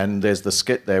 And there's the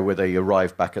skit there where they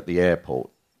arrive back at the airport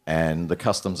and the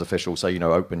customs officials say,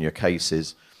 open your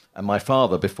cases. And my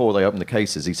father, before they opened the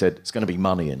cases, he said, it's going to be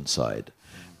money inside.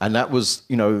 And that was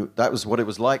what it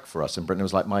was like for us in Britain. It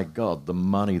was like, my God, the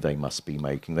money they must be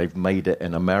making. They've made it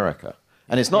in America.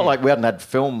 And it's not like we hadn't had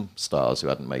film stars who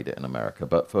hadn't made it in America,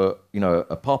 but for,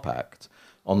 a pop act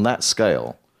on that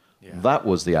scale, that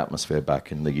was the atmosphere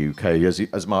back in the UK.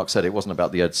 As Mark said, it wasn't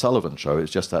about the Ed Sullivan Show.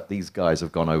 It's just that these guys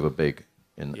have gone over big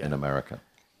in America.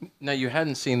 Now, you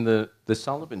hadn't seen the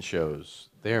Sullivan shows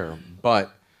there,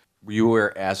 but were you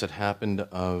aware, as it happened,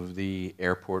 of the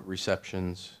airport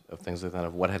receptions, of things like that,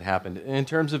 of what had happened in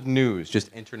terms of news,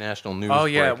 just international news? Oh,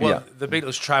 yeah. breaking? Well, the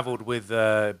Beatles travelled with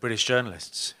British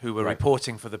journalists who were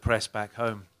reporting for the press back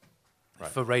home,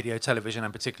 for radio, television,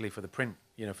 and particularly for the print,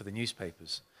 for the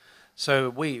newspapers. So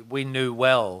we knew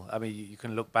well. I mean, you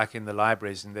can look back in the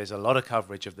libraries, and there's a lot of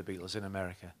coverage of the Beatles in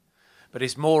America. But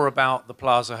it's more about the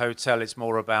Plaza Hotel. It's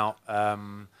more about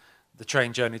the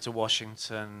train journey to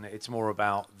Washington. It's more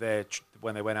about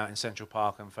when they went out in Central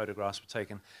Park and photographs were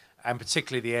taken. and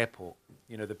particularly the airport.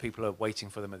 You know, the people are waiting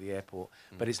for them at the airport.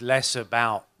 But it's less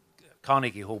about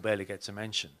Carnegie Hall barely gets a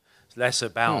mention. It's less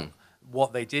about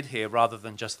what they did here rather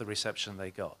than just the reception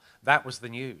they got. That was the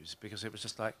news, because it was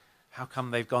just like, how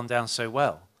come they've gone down so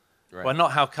well? Right. Well,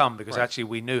 not how come, because actually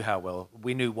we knew how well.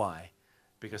 We knew why,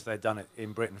 because they'd done it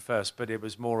in Britain first. But it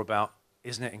was more about,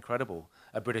 isn't it incredible?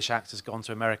 A British actor's gone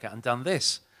to America and done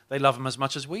this. They love them as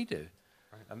much as we do.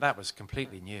 Right. And that was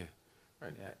completely new.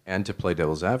 Right. Yeah. And to play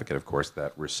devil's advocate, of course,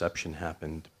 that reception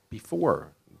happened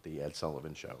before the Ed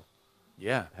Sullivan Show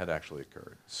had actually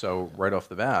occurred. So right off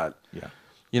the bat,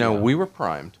 we were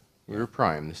primed. We were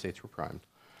primed. The States were primed.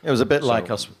 It was a bit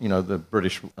like us, the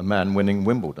British man winning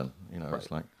Wimbledon. It's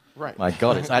like, my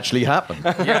God, it's actually happened.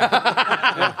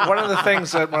 One of the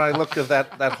things that when I look at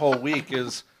that whole week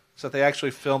is that they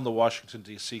actually filmed the Washington,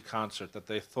 D.C. concert, that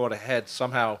they thought ahead.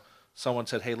 Somehow someone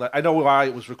said, hey, I know why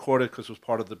it was recorded, because it was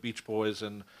part of the Beach Boys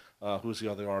and who's the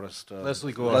other artist?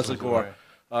 Leslie Gore. Leslie Gore.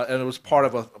 And it was part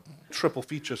of a triple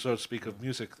feature, so to speak, of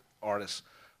music artists.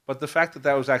 But the fact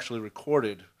that was actually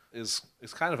recorded is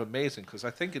kind of amazing, because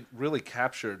I think it really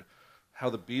captured how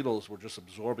the Beatles were just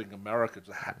absorbing America.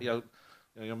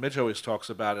 Midge always talks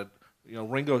about it.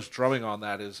 Ringo's drumming on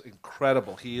that is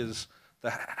incredible. He is the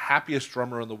happiest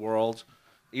drummer in the world,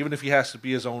 even if he has to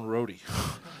be his own roadie.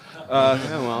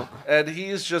 And he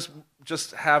is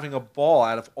just having a ball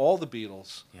out of all the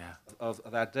Beatles of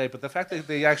that day. But the fact that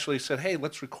they actually said, hey,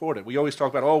 let's record it. We always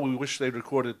talk about, we wish they'd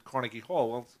recorded Carnegie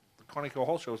Hall. Well, the Carnegie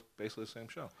Hall show is basically the same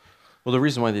show. Well, the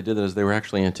reason why they did that is they were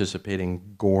actually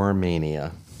anticipating Gore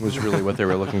Mania. Was really what they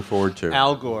were looking forward to.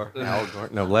 Al Gore. Al Gore.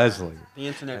 No, Leslie. The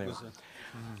internet was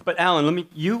But Alan,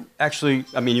 you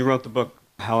wrote the book,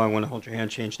 How I Want to Hold Your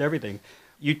Hand Changed Everything.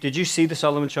 Did you see The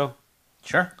Sullivan Show?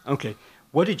 Sure. Okay.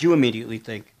 What did you immediately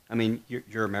think? I mean,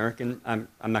 you're American. I'm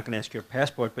not going to ask your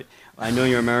passport, but I know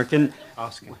you're American.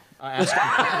 Asking. Wow.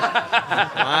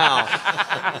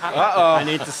 Uh-oh. I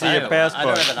need to see your passport.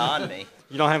 I don't have it on me.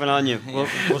 You don't have it on you.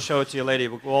 We'll show it to you later.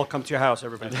 We'll all come to your house,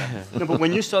 everybody. No, but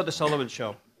when you saw The Sullivan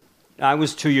Show, I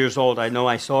was 2 years old. I know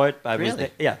I saw it. But really?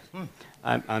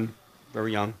 I'm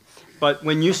very young. But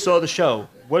when you saw the show,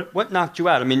 what knocked you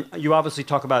out? I mean, you obviously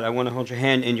talk about I Want to Hold Your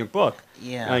Hand in your book.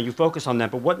 Yeah. You focus on that,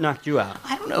 but what knocked you out?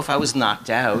 I don't know if I was knocked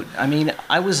out. I mean,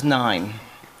 I was 9.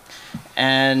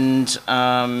 And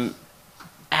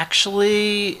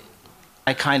actually,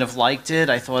 I kind of liked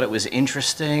it. I thought it was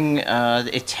interesting.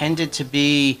 It tended to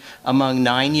be among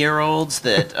 9-year-olds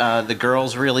that the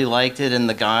girls really liked it and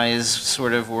the guys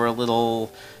sort of were a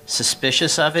little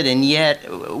suspicious of it. And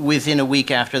yet, within a week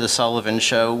after the Sullivan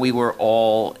Show, we were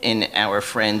all in our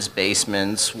friends'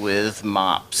 basements with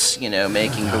mops,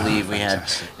 making believe we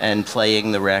had, and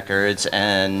playing the records,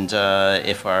 and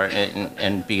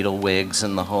and Beatle wigs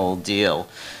and the whole deal.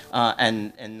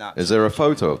 And not. Is there a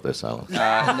photo of this, Alan? No.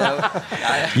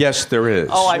 Yes, there is.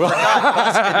 Oh, I forgot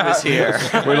Buskin was here.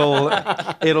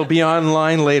 It'll be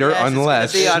online later, yes,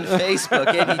 unless it's gonna be on Facebook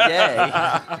any day.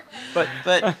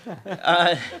 But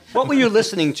what were you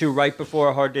listening to right before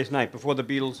A Hard Day's Night? Before the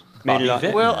Beatles made it up?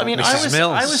 Well, I mean, Mrs.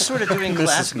 Mills. I was sort of doing Mrs.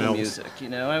 classical Mills. music.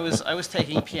 I was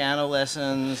taking piano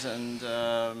lessons and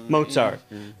Mozart.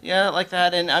 Yeah, like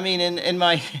that. And I mean, in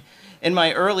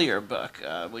my earlier book,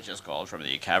 which is called From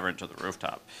the Cavern to the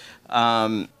Rooftop,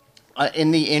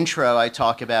 in the intro, I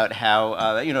talk about how,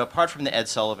 apart from the Ed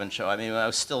Sullivan Show, I mean, I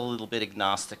was still a little bit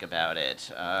agnostic about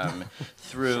it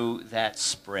through that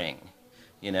spring.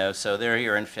 So they're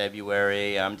here in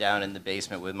February. I'm down in the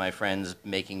basement with my friends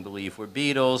making believe we're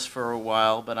Beatles for a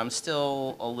while, but I'm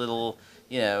still a little,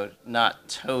 not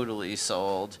totally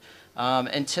sold.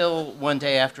 Until one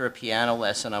day after a piano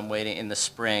lesson, I'm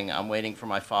waiting for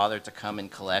my father to come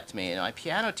and collect me. And my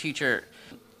piano teacher's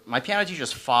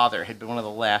father had been one of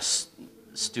the last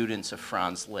students of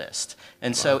Franz Liszt.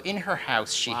 And so in her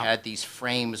house, she had these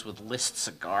frames with Liszt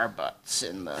cigar butts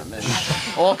in them and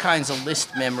all kinds of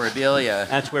Liszt memorabilia.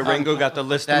 That's where Ringo got the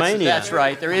Listomania. That's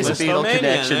right. There is a Beatle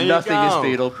connection. Nothing is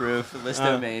Beatle-proof.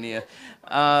 Listomania.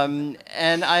 And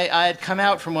I had come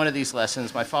out from one of these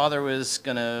lessons. My father was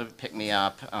going to pick me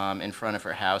up in front of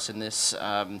her house, and this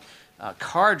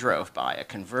car drove by, a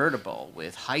convertible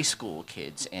with high school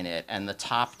kids in it, and the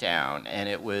top down, and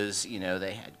it was,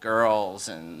 they had girls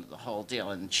and the whole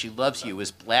deal, and She Loves You was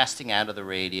blasting out of the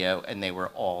radio, and they were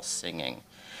all singing.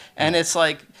 And it's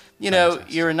like,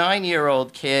 you're a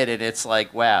 9-year-old kid, and it's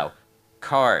like, wow,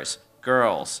 cars,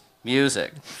 girls,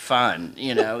 music, fun,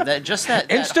 that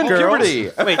instant whole-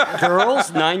 puberty. Wait,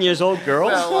 girls? 9 years old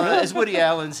girls? Well, as Woody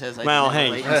Allen says, I Well,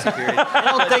 think hey. latency period.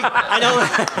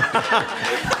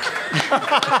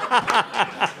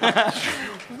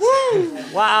 Woo!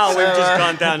 Wow, we've just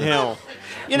gone downhill.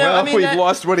 You know, I mean, we've that-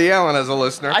 lost Woody Allen as a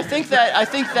listener. I think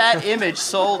that image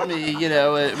sold me,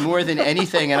 more than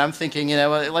anything. And I'm thinking,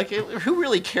 like, who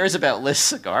really cares about Liz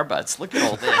cigar butts? Look at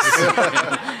all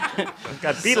this.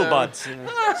 Got beetle butts.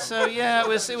 So yeah,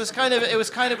 it was kind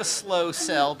of a slow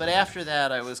sell, but after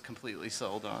that, I was completely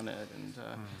sold on it, and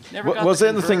never got Was the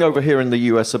there anything convertible. over here in the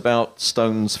US about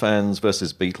Stones fans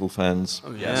versus Beatle fans?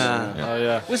 Yeah. Oh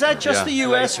yeah. Was that just Yeah. the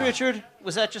U.S., Richard?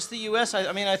 Was that just the U.S.?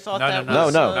 I mean, I thought No, that no,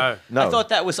 was... no. I thought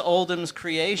that was Oldham's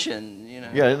creation,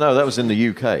 Yeah, no, that was in the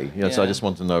UK. So I Yeah. just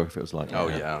wanted to know if it was like that. Oh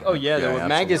yeah. Oh yeah, there were absolutely.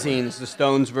 magazines, the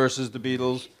Stones versus the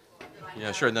Beatles.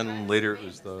 Yeah, sure. And then later it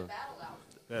was the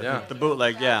The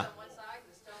bootleg, yeah. yeah.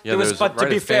 There was, there's but to right,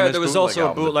 be fair, famous there was bootleg also a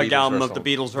album, bootleg Beatles album of the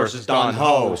Beatles versus Don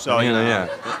Ho. So yeah.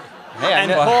 Hey,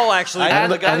 and Paul actually.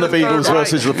 And the Beatles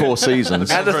versus the Four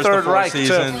Seasons. And the Third Four Reich too.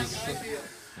 Seasons.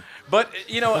 But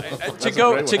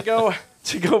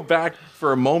to go back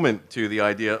for a moment to the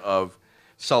idea of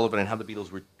Sullivan and how the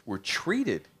Beatles were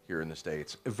treated here in the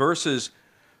States versus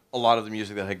a lot of the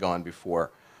music that had gone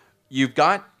before. You've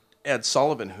got Ed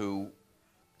Sullivan, who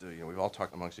we've all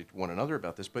talked amongst one another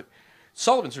about this, but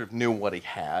Sullivan sort of knew what he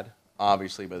had.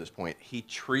 Obviously, by this point, he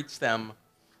treats them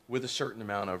with a certain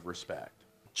amount of respect.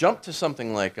 Jump to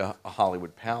something like a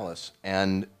Hollywood Palace,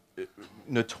 and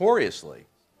notoriously,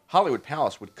 Hollywood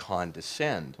Palace would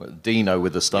condescend. Dino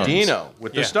with the Stones. Dino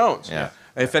with the Yeah. Stones. Yeah.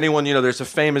 If anyone, there's a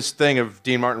famous thing of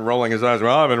Dean Martin rolling his eyes.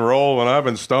 Well, I've been rolling, I've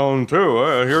been stoned too.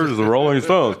 Here's the Rolling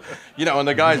Stones. And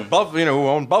the guys, who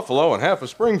own Buffalo and half of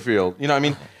Springfield.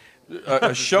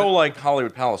 A show like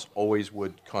Hollywood Palace always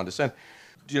would condescend.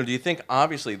 Do you think,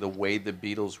 obviously, the way the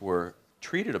Beatles were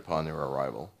treated upon their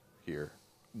arrival here,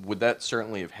 would that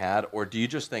certainly have had, or do you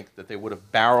just think that they would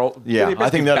have barreled? Yeah, I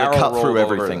think they'd have cut through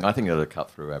everything. Yeah. I think they'd have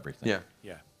cut through everything. Yeah,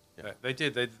 they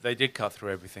did. They did cut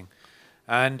through everything,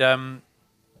 and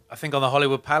I think on the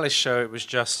Hollywood Palace show, it was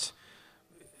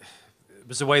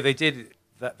the way they did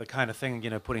that, the kind of thing,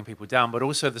 putting people down. But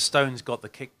also, the Stones got the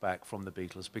kickback from the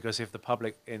Beatles because if the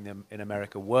public in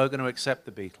America were going to accept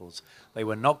the Beatles, they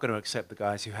were not going to accept the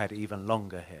guys who had even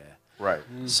longer hair. Right.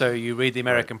 So you read the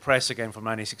American press again from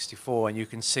 1964, and you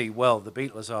can see, well, the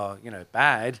Beatles are,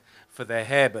 bad for their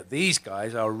hair, but these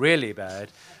guys are really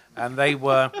bad, and they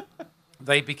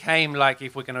became like,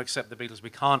 if we're going to accept the Beatles,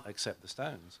 we can't accept the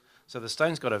Stones. So the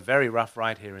Stones got a very rough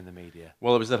ride here in the media.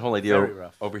 Well, it was that whole idea Very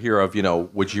rough. over here of,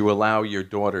 would you allow your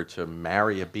daughter to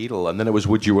marry a Beatle? And then it was,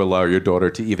 would you allow your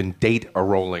daughter to even date a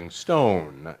Rolling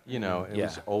Stone? It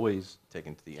was always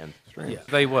taken to the nth extreme. Yeah,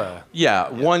 they were. Yeah,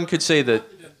 one could say that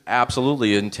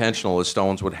absolutely intentional as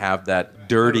Stones would have that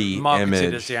dirty Marketed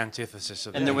image. as the antithesis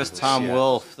of And the there was Beatles, Tom yeah.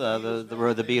 Wolfe,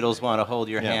 where the Beatles want to hold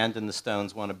your hand and the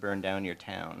Stones want to burn down your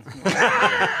town.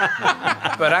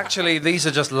 But actually, these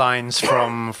are just lines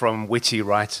from witty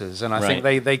writers, and I think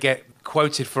they get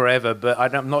quoted forever, but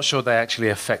I'm not sure they actually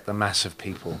affect the mass of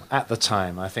people at the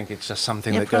time. I think it's just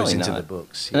something that goes probably into not. the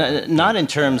books. Not in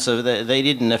terms of they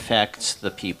didn't affect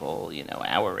the people,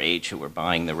 our age who were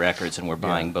buying the records and were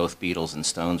buying both Beatles and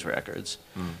Stones records.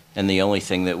 And the only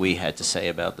thing that we had to say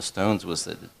about the Stones was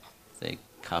that they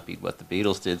copied what the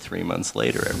Beatles did 3 months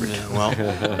later every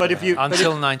time. But if you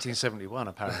Until 1971,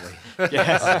 apparently.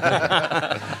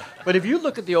 But if you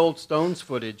look at the old Stones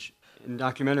footage in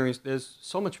documentaries, there's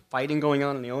so much fighting going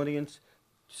on in the audience,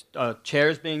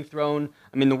 chairs being thrown.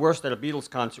 I mean, the worst at a Beatles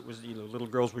concert was little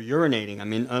girls were urinating. I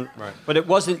mean, but it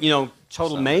wasn't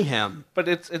total mayhem. But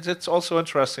it's also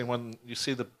interesting when you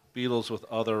see the Beatles with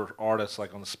other artists,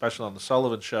 like especially on the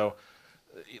Sullivan Show,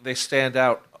 they stand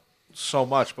out so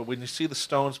much. But when you see the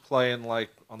Stones playing like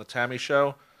on the Tammy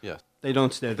Show, Yeah. They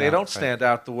don't stand. they out. don't stand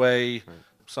out the way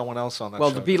someone else on that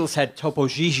Well, show. the Beatles had Topo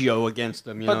Gigio against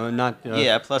them, not.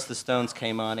 Yeah, plus the Stones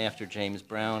came on after James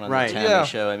Brown on Right. the Tammy Yeah.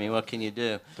 Show. I mean, what can you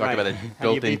do? Talk Right. about a How do you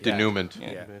built-in beat that? denouement.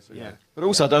 Yeah. But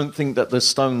also, I don't think that the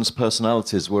Stones'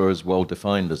 personalities were as well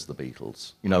defined as the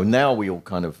Beatles. Now we all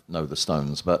kind of know the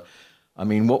Stones, but I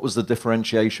mean, what was the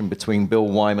differentiation between Bill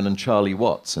Wyman and Charlie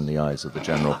Watts in the eyes of the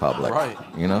general public? Right.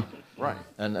 Right.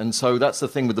 And so that's the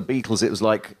thing with the Beatles. It was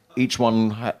like each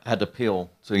one had appeal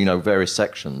to various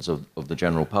sections of the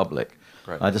general public.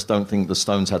 Right. I just don't think the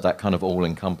Stones had that kind of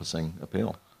all-encompassing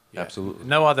appeal. Absolutely.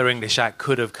 No other English act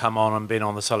could have come on and been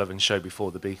on the Sullivan Show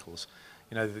before the Beatles.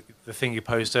 The thing you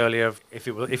posed earlier, if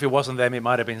it wasn't them, it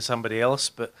might have been somebody else,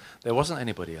 but there wasn't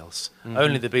anybody else.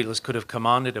 Only the Beatles could have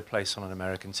commanded a place on an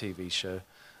American TV show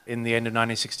in the end of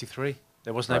 1963.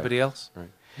 There was nobody else. Right.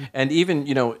 And even,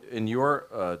 in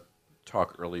your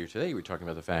talk earlier today, you were talking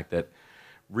about the fact that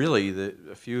really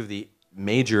a few of the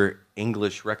major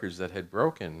English records that had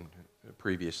broken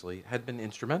previously had been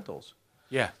instrumentals.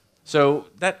 Yeah. So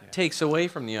that takes away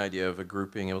from the idea of a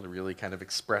group being able to really kind of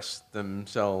express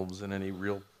themselves in any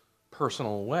real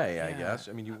personal way, I guess.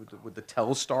 I mean, would the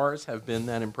Telstars have been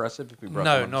that impressive if we brought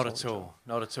them No, on not the at Silver all.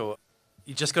 Not at all.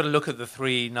 You just got to look at the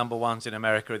 3 number ones in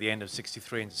America at the end of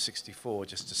 '63 and '64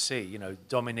 just to see. You know,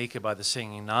 Dominica by the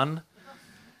Singing Nun,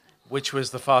 which was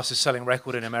the fastest selling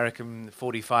record in American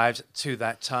 45s to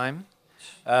that time.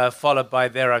 Followed by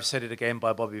There I've Said It Again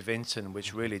by Bobby Vinton,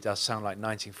 which really does sound like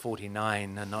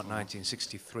 1949 and not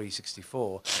 1963,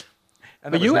 64.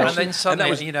 And then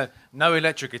suddenly, no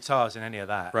electric guitars in any of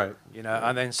that. Right.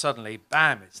 And then suddenly,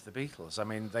 bam, it's the Beatles. I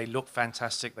mean, they look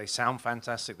fantastic. They sound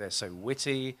fantastic. They're so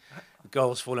witty.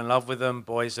 Girls fall in love with them.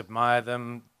 Boys admire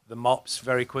them. The mops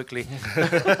very quickly.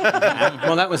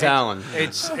 Well, that was Alan.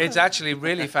 It's actually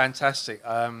really fantastic.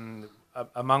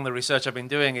 Among the research I've been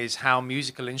doing is how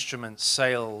musical instrument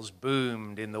sales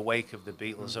boomed in the wake of the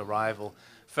Beatles' arrival.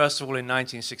 First of all, in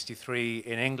 1963,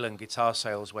 in England, guitar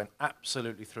sales went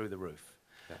absolutely through the roof.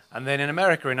 Yes. And then in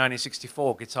America, in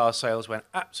 1964, guitar sales went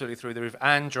absolutely through the roof,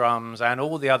 and drums, and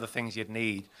all the other things you'd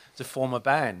need to form a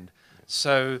band.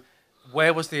 So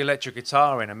where was the electric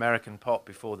guitar in American pop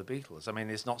before the Beatles? I mean,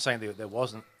 it's not saying that it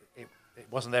wasn't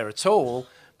there at all,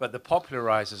 but the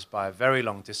popularizers by a very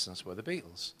long distance were the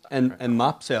Beatles. And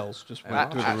mop sales just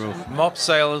went through the roof. Mop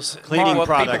sales, Cleaning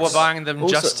products. people were buying them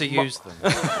Also, just to use them.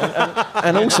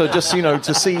 And also, just,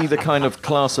 to see the kind of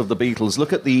class of the Beatles,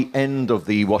 look at the end of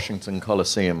the Washington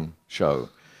Coliseum show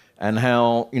and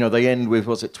how, they end with,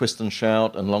 was it Twist and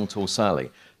Shout and Long Tall Sally?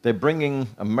 They're bringing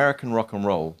American rock and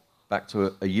roll back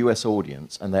to a US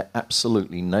audience, and they're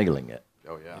absolutely nailing it.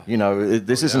 Oh, yeah.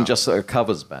 This isn't just a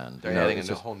covers band. They're adding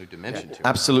a whole new dimension to it.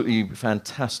 Absolutely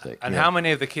fantastic. And how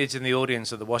many of the kids in the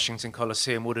audience at the Washington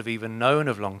Coliseum would have even known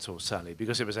of Long Tall Sally?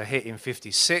 Because it was a hit in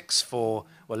 '56 for,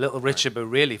 Little Richard, but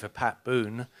really for Pat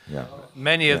Boone. Yeah.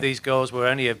 Many of these girls were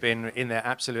only have been in their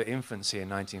absolute infancy in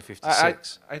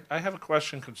 1956. I have a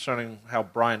question concerning how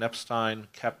Brian Epstein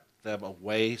kept them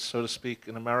away, so to speak,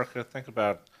 in America. Think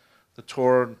about the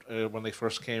tour when they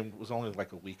first came was only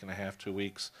like a week and a half, 2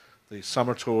 weeks. The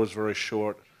summer tour was very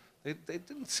short. They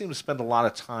didn't seem to spend a lot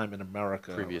of time in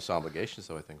America. Previous obligations,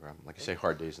 though, I think, like you say,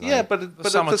 Hard Day's Night. Yeah, but at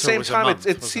the same time,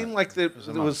 it seemed like they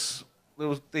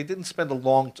didn't spend a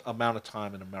long amount of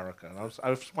time in America. And I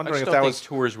was wondering if that was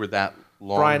tours were that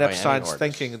long. Brian Epstein's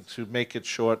thinking to make it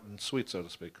short and sweet, so to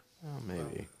speak. Oh,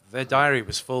 maybe. Their diary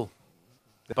was full.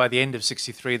 By the end of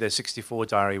 '63, their '64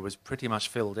 diary was pretty much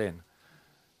filled in.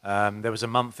 There was a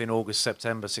month in August,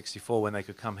 September '64 when they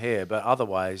could come here, but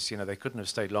otherwise, they couldn't have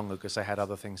stayed longer because they had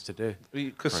other things to do.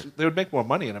 Because they would make more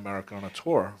money in America on a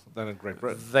tour than in Great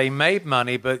Britain. They made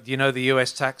money, but the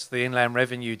U.S. tax, the Inland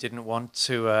Revenue, didn't want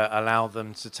to allow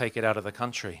them to take it out of the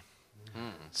country.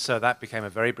 So that became a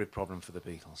very big problem for the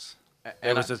Beatles.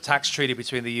 There was a tax treaty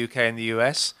between the UK and the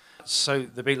US. So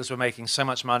the Beatles were making so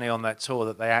much money on that tour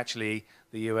that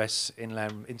the US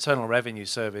Internal Revenue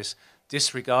Service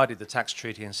disregarded the tax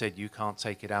treaty and said, you can't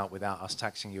take it out without us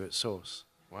taxing you at source.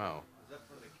 Wow.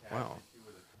 Wow.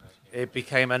 It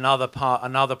became another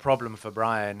problem for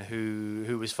Brian,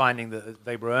 who was finding that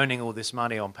they were earning all this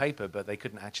money on paper, but they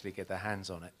couldn't actually get their hands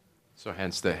on it. So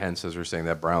hence, as we're saying,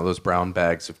 those brown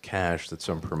bags of cash that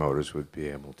some promoters would be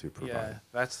able to provide.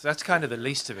 Yeah, that's kind of the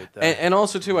least of it, though. And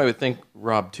also, too, I would think,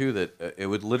 Rob, too, that it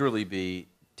would literally be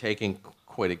taking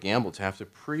quite a gamble to have to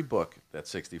pre-book that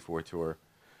 '64 tour.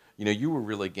 You were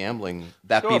really gambling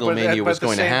that Beatlemania was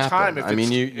going to happen.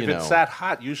 If it's that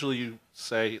hot, usually you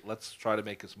say, let's try to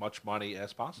make as much money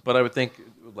as possible. But I would think,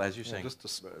 as you're saying,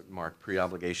 Mark,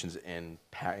 pre-obligations in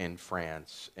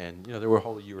France, and there were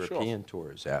whole European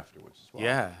tours afterwards as well.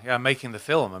 Yeah, making the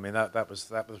film. I mean, that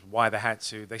was why they had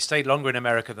to. They stayed longer in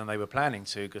America than they were planning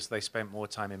to because they spent more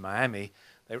time in Miami.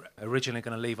 They were originally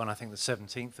going to leave on, I think, the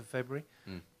 17th of February,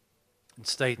 and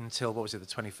stayed until the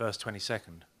 21st,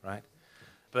 22nd, right?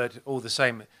 But all the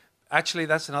same, actually,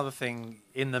 that's another thing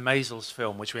in the Maysles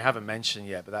film, which we haven't mentioned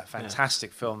yet, but that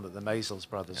fantastic film that the Maysles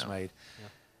brothers made. Yeah.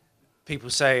 People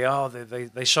say,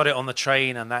 they shot it on the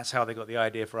train, and that's how they got the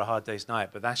idea for A Hard Day's Night,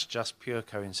 but that's just pure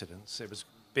coincidence. It was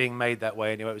being made that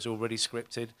way anyway. It was already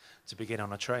scripted to begin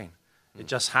on a train. It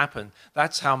just happened.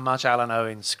 That's how much Alan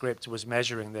Owen's script was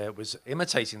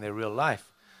imitating their real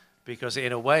life, because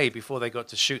in a way, before they got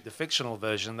to shoot the fictional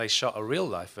version, they shot a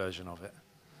real-life version of it.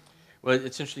 Well,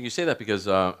 it's interesting you say that because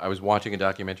I was watching a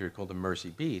documentary called The Mercy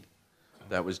Beat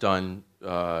that was done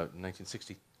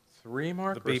 1963,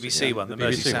 Mark? The BBC one, the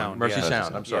Mercy Sound. Mercy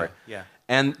Sound, I'm sorry. Yeah.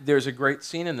 And there's a great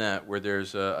scene in that where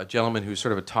there's a gentleman who's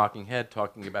sort of a talking head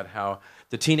talking about how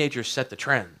the teenagers set the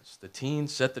trends. The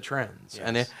teens set the trends.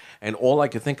 Yes. And all I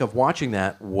could think of watching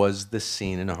that was the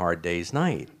scene in A Hard Day's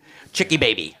Night. Chicky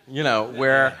Baby,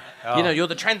 where you're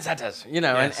the trendsetters,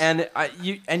 Yes.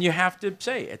 and you have to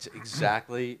say it's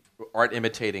exactly art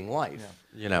imitating life,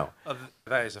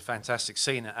 That is a fantastic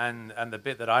scene, and the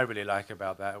bit that I really like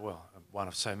about that, well, one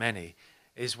of so many,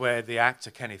 is where the actor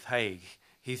Kenneth Haig,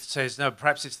 he says, no,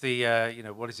 perhaps it's the,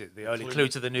 what is it, the early clue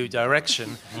to the new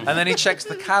direction, and then he checks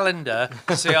the calendar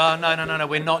to say, oh, no,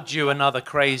 we're not due another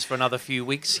craze for another few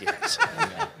weeks yet.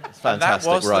 And that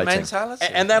Fantastic was writing. the mentality.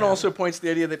 And that also points to the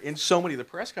idea that in so many of the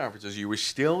press conferences, you were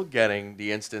still getting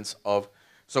the instance of,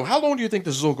 so how long do you think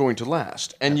this is all going to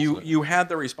last? And you had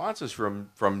the responses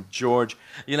from George,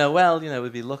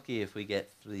 we'd be lucky if we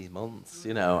get 3 months.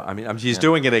 He's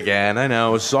doing it again. I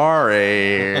know.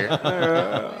 Sorry.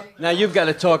 Now you've got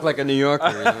to talk like a New Yorker.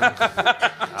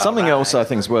 Something else I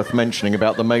think is worth mentioning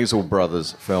about the Maisel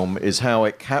brothers film is how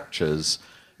it captures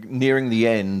nearing the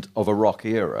end of a rock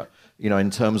era.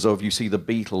 In terms of you see the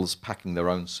Beatles packing their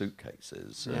own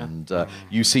suitcases, and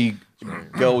you see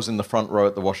girls in the front row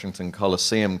at the Washington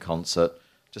Coliseum concert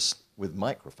just with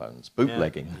microphones,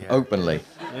 bootlegging openly.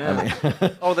 Yeah.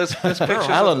 There's pictures.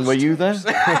 Alan, were you there?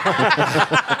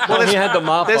 Well, he had the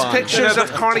mop There's on. pictures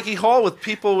of Carnegie Hall with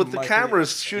people with the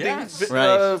cameras shooting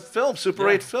Right. film, Super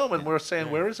 8 film, and we're saying,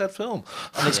 where is that film?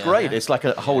 And it's great. It's like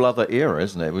a whole other era,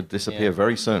 isn't it? It would disappear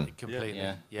very soon. Completely.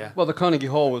 Yeah. Well, the Carnegie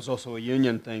Hall was also a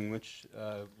union thing, which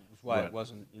was why it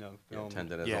wasn't, filmed.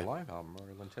 Intended as Yeah. a live album,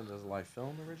 or intended as a live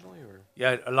film originally, or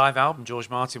Yeah, a live album. George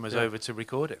Martin was over to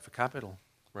record it for Capitol.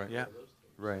 right? Yeah.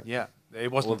 Right. Yeah. It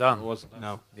wasn't done.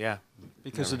 No, Yeah.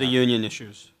 because of the union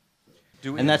issues.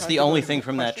 And that's the only thing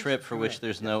from that trip for which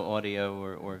there's no audio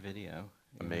or video.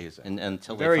 Amazing. And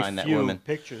until Very they find that few woman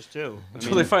pictures too.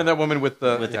 Until they find that woman with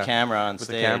the camera on with the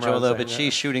stage, camera on although stage, but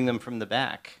she's shooting them from the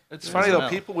back. It's as funny, though, well.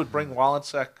 people would bring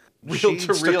Wallensack Reel-to-reels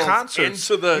machines to concerts.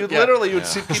 into the- You'd yeah. literally, you'd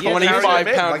see people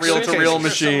 25-pound like reel-to-reel suitcases. Someone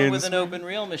machines. with an open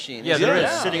reel machine. Yeah, isn't there it?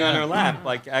 is sitting on her lap,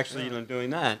 like actually,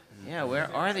 doing that. Yeah, where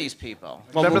are these people?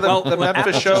 Remember the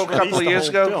Memphis show a couple of years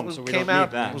ago film, so we came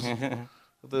don't out? need that.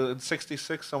 In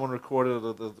 '66, someone recorded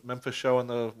the Memphis show in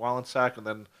the Wallensack, and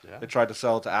then they tried to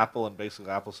sell it to Apple, and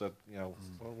basically Apple said, well,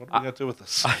 what are we going to do with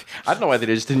this? I don't know why they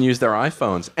just didn't use their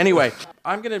iPhones. Anyway,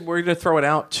 we're gonna throw it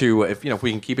out to if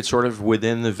we can keep it sort of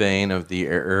within the vein of the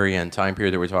area and time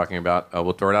period that we're talking about.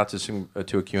 We'll throw it out to a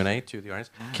Q&A to the audience.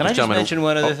 Can I just mention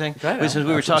one other thing? go ahead, Since Al. we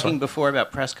were I'm sorry. talking before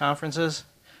about press conferences,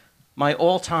 my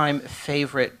all-time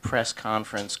favorite press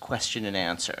conference question and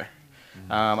answer.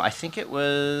 I think it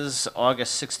was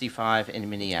August '65 in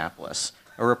Minneapolis.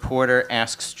 A reporter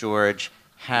asks George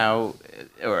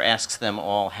asks them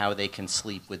all how they can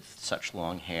sleep with such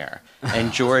long hair.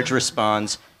 And George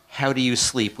responds, "How do you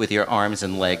sleep with your arms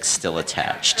and legs still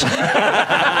attached?"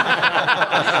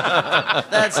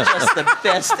 That's just the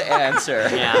best answer.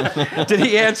 Yeah. Did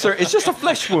he answer? It's just a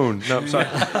flesh wound. No, I'm sorry.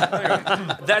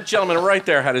 That gentleman right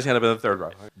there had his hand up in the third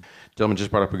row. Gentleman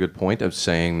just brought up a good point of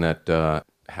saying that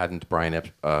hadn't Brian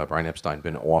Epstein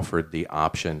been offered the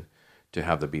option to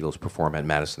have the Beatles perform at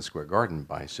Madison Square Garden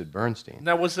by Sid Bernstein?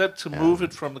 Now, was that to move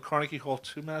it from the Carnegie Hall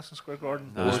to Madison Square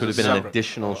Garden? This would have been an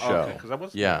additional show. Okay, 'cause I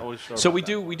wasn't yeah. always sure So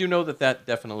about we do know that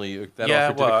definitely offer Yeah,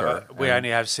 did well, occur. we And- only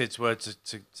have Sid's word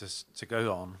to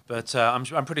go on, but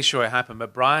I'm pretty sure it happened.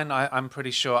 But Brian, I'm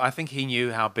pretty sure. I think he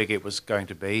knew how big it was going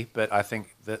to be, but I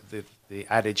think that the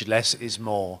adage "less is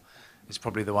more" is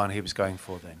probably the one he was going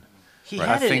for then. He Right.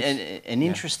 had I think- an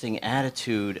interesting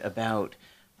attitude about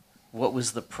what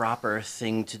was the proper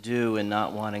thing to do and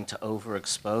not wanting to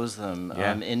overexpose them.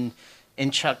 Yeah.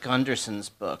 In Chuck Gunderson's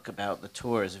book about the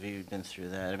tours, have you been through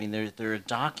that? I mean, there are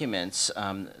documents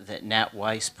that Nat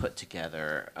Weiss put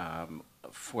together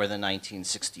for the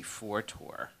 1964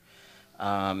 tour.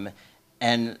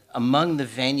 And among the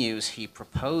venues he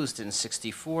proposed in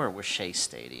 '64 was Shea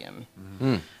Stadium.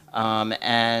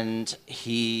 And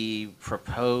he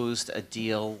proposed a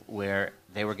deal where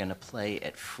they were going to play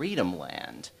at Freedom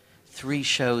Land 3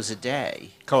 shows a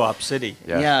day. Co-op City.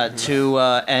 Yeah, to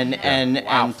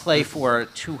and play for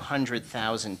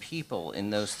 200,000 people in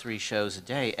those 3 shows a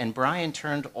day. And Brian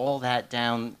turned all that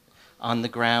down on the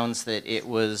grounds that it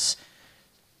was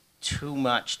too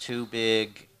much, too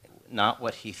big, not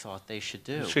what he thought they should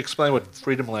do. You should explain what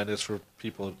Freedom Land is for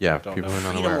people who don't people know. who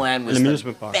don't know. Freedom Land was An the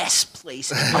amusement park. best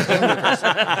place in the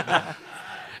universe.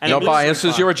 No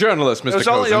biases. You're a journalist, Mr. It was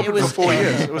only Cozen. open for 4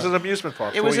 years. It was an amusement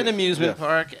park. It was an amusement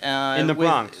park In the with-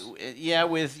 Bronx. Yeah,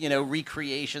 with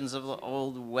recreations of the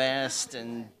Old West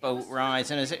and boat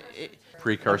rides, and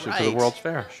Precursor to the Right. World's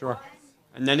Fair. Sure.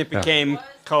 And then it became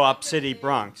Co-op City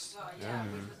Bronx.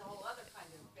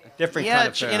 Different Yeah, kind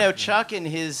of fare. Chuck in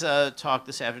his talk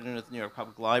this afternoon at the New York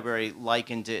Public Library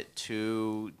likened it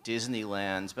to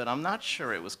Disneyland, but I'm not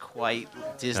sure it was quite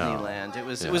Disneyland. It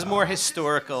was more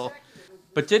historical.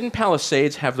 But didn't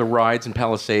Palisades have the rides and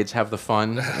Palisades have the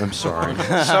fun? I'm sorry.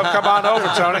 So come on over,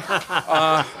 Tony.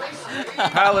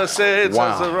 Palisades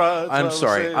has the rides. I'm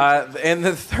sorry. In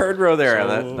the third row there,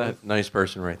 that nice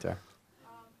person right there.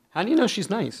 How do you know she's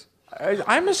nice?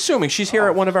 I'm assuming she's here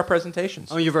at one of our presentations.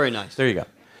 Oh, you're very nice. There you go.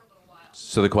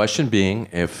 So the question being,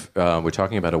 if we're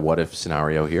talking about a what-if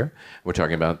scenario here, we're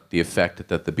talking about the effect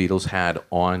that the Beatles had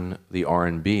on the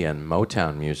R&B and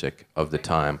Motown music of the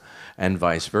time, and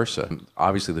vice versa.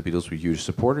 Obviously, the Beatles were huge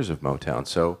supporters of Motown.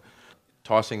 So,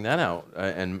 tossing that out,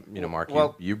 and Mark,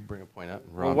 you bring a point out.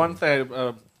 Well, one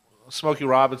thing, Smokey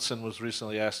Robinson was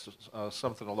recently asked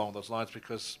something along those lines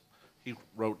because he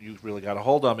wrote "You Really Got a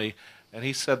Hold on Me," and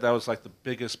he said that was like the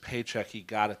biggest paycheck he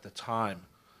got at the time,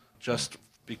 just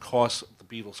because the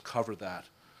Beatles covered that.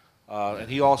 And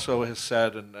he also has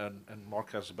said, and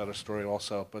Mark has a better story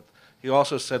also, but he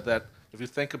also said that if you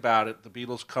think about it, the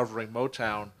Beatles covering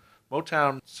Motown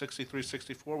 63,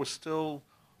 64 was still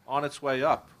on its way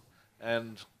up.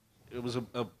 And it was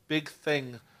a big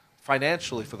thing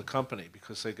financially for the company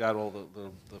because they got all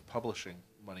the publishing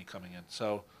money coming in.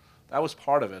 So that was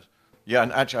part of it. Yeah,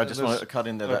 and actually, I just wanted to cut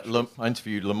in there that I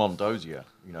interviewed Lamont Dozier,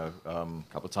 a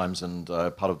couple of times, and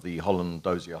part of the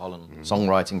Dozier Holland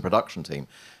songwriting production team.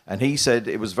 And he said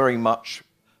it was very much,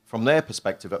 from their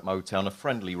perspective at Motown, a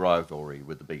friendly rivalry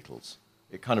with the Beatles.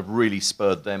 It kind of really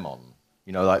spurred them on.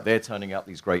 Like they're turning out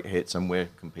these great hits and we're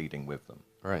competing with them.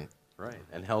 Right,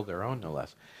 and held their own, no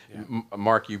less. Yeah.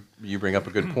 Mark, you bring up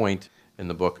a good point in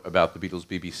the book about the Beatles'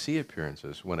 BBC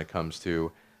appearances when it comes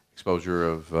to exposure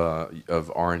of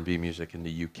R&B music in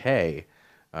the UK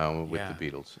with the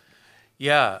Beatles.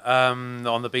 Yeah,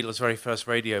 on the Beatles' very first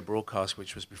radio broadcast,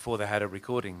 which was before they had a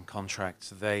recording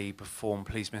contract, they performed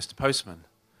 "Please Mr. Postman"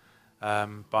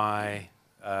 by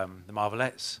the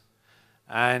Marvelettes.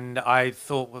 And I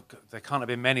thought, well, there can't have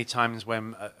been many times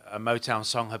when a Motown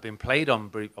song had been played on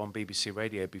BBC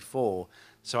Radio before.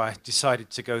 So I decided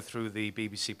to go through the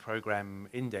BBC program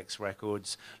index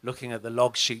records, looking at the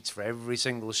log sheets for every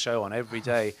single show on every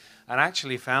day, and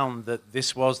actually found that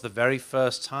this was the very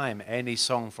first time any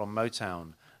song from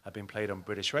Motown had been played on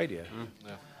British radio.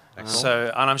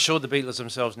 So, and I'm sure the Beatles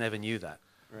themselves never knew that.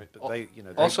 Right. But they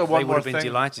also would have been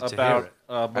delighted to hear it.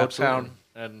 Motown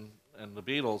and the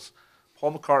Beatles.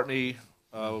 Paul McCartney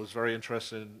was very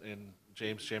interested in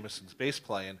James Jameson's bass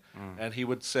playing, and he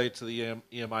would say to the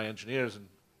EMI engineers, "And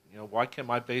why can't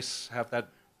my bass have that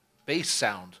bass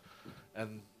sound?"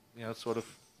 And sort of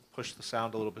push the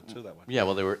sound a little bit too that way. Yeah,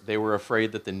 well, they were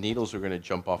afraid that the needles were going to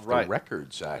jump off the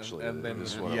records. Actually, and then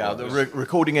the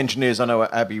recording engineers I know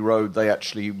at Abbey Road, they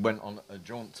actually went on a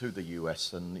jaunt to the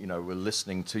US and were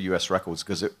listening to US records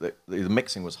because the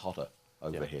mixing was hotter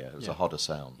over here. It was a hotter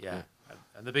sound. Yeah.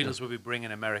 And the Beatles would be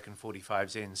bringing American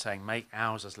 45s in, saying, "Make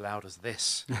ours as loud as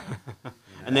this."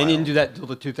 And they didn't do that until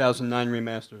the 2009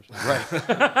 remasters. Right.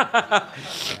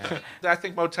 I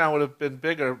think Motown would have been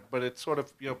bigger, but it sort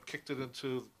of kicked it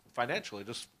into financially.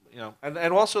 Just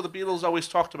and also the Beatles always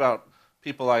talked about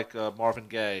people like Marvin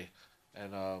Gaye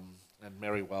and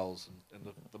Mary Wells and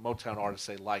the Motown artists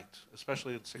they liked,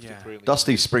 especially in '63.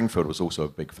 Dusty Springfield was also a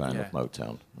big fan of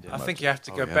Motown. I think you have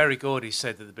to go. Berry Gordy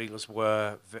said that the Beatles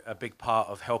were a big part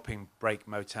of helping break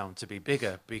Motown to be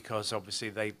bigger because obviously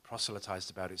they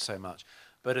proselytized about it so much.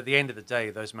 But at the end of the day,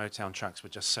 those Motown tracks were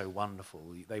just so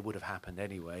wonderful. They would have happened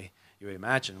anyway. You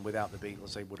imagine without the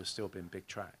Beatles, they would have still been big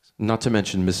tracks. Not to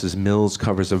mention Mrs. Mills'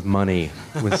 covers of "Money."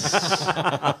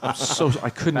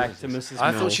 I couldn't. Back to Mrs.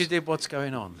 I Mills. thought she did "What's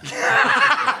Going On." She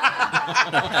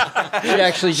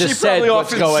actually just said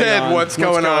what's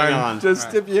going on.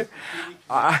 Just if you,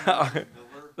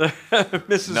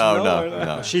 Mrs.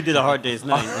 No. She did a Hard Day's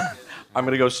Night. I'm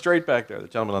going to go straight back there. The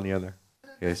gentleman on the other.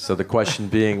 Okay, so the question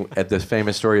being, at the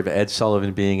famous story of Ed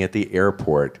Sullivan being at the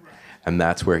airport, and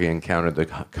that's where he encountered the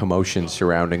commotion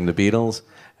surrounding the Beatles,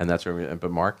 and that's where. But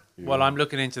Mark. Well, I'm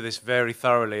looking into this very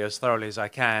thoroughly as I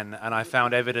can, and I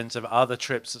found evidence of other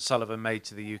trips that Sullivan made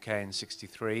to the UK in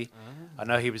 '63. I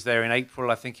know he was there in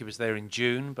April. I think he was there in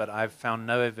June, but I've found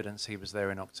no evidence he was there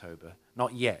in October.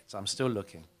 Not yet. I'm still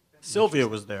looking. Sylvia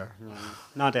was there,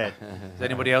 not Ed. Does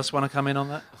anybody else want to come in on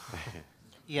that?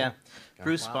 Yeah.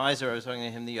 Bruce Spicer, I was talking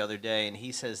to him the other day, and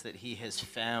he says that he has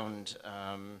found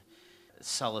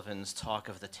Sullivan's Talk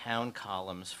of the Town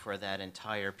columns for that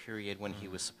entire period when he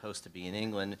was supposed to be in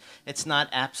England. It's not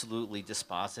absolutely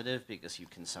dispositive because you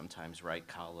can sometimes write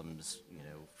columns,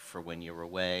 for when you're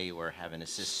away or have an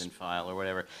assistant file or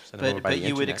whatever. But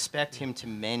you would expect him to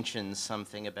mention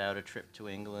something about a trip to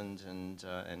England,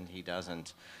 and he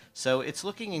doesn't. So it's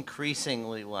looking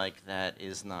increasingly like that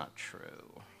is not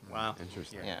true. Wow.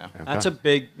 Interesting. Yeah. That's a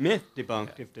big myth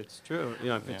debunked if it's true.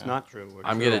 If it's not true.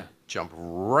 I'm going to jump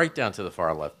right down to the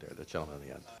far left there, the gentleman on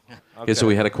the end. Okay, so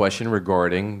we had a question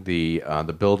regarding the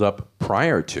build-up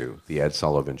prior to the Ed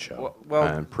Sullivan Show. Well,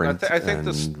 and print I think and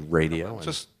this, radio.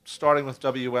 Just starting with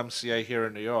WMCA here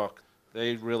in New York,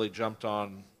 they really jumped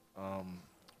on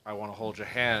I Want to Hold Your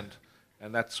Hand,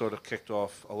 and that sort of kicked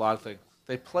off a lot of things.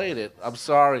 They played it. I'm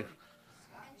sorry.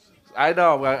 I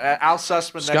know. Al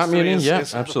Sussman Scott next to me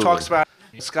absolutely. talks about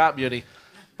Scott Muni.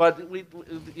 But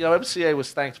MCA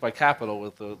was thanked by Capitol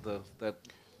with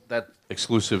that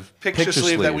exclusive picture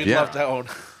sleeve that we'd love to own.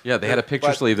 Yeah, they had a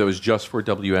picture sleeve that was just for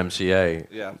WMCA.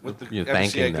 Yeah, with the thanking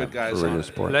MCA them good guys for on radio it.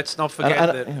 support. Let's not forget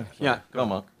that. Go on,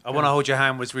 Mark. I Want to Hold Your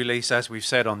Hand was released, as we've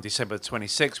said, on December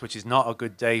 26th, which is not a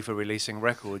good day for releasing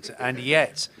records. And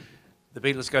yet, the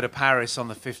Beatles go to Paris on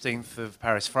the 15th of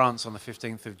Paris, France, on the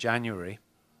 15th of January,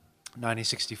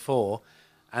 1964,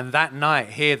 and that night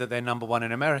hear that they're number one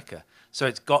in America. So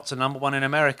it's got to number one in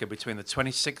America between the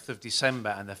 26th of December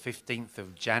and the 15th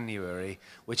of January,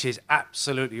 which is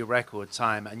absolutely record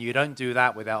time. And you don't do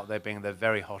that without there being the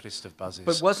very hottest of buzzes.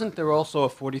 But wasn't there also a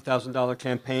 $40,000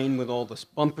 campaign with all the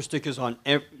bumper stickers on,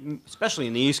 especially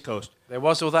in the East Coast? There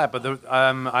was all that, but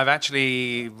I've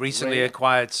actually recently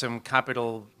acquired some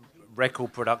Capitol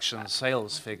record production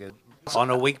sales figures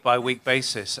on a week-by-week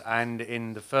basis, and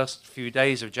in the first few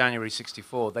days of January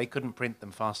 '64, they couldn't print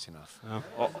them fast enough.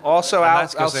 Oh. Also, Al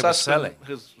Sussman,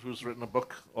 who's written a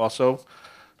book also,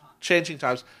 Changing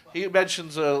Times, he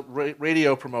mentions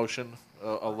radio promotion,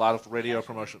 a lot of radio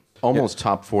promotion. Almost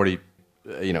top 40,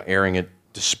 airing it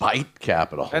despite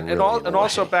Capitol. And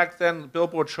also back then,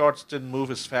 Billboard charts didn't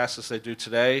move as fast as they do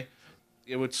today.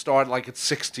 It would start like at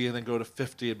 60 and then go to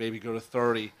 50 and maybe go to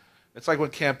 30. It's like when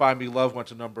Can't Buy Me Love went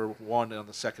to number one on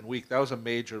the second week. That was a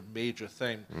major, major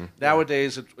thing.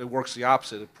 Nowadays, it works the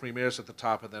opposite. It premieres at the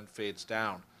top and then fades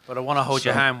down. But I Want to Hold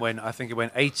Your Hand when I think it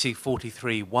went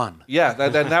 80-43-1. Yeah,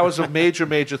 that was a major,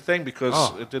 major thing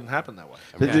because it didn't happen that way.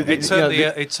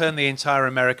 It turned the entire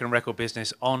American record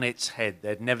business on its head.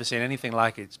 They'd never seen anything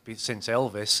like it since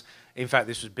Elvis. In fact,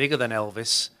 this was bigger than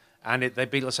Elvis. And the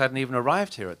Beatles hadn't even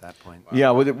arrived here at that point. Yeah,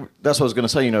 well, that's what I was going to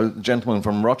say. The gentleman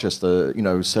from Rochester,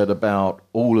 said about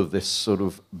all of this sort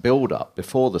of build-up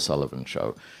before the Sullivan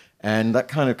Show. And that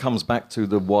kind of comes back to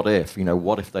the what if,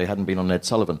 what if they hadn't been on Ed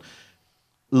Sullivan?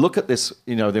 Look at this,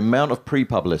 the amount of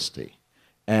pre-publicity.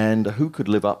 And who could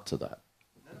live up to that?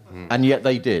 And yet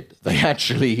they did. They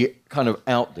actually kind of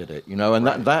outdid it, and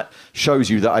that shows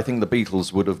you that I think the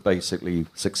Beatles would have basically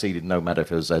succeeded no matter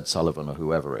if it was Ed Sullivan or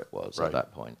whoever it was at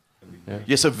that point.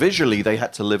 Yeah, so visually they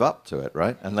had to live up to it,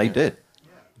 right? And they did.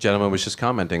 Gentleman was just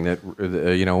commenting that,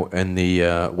 in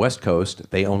the West Coast,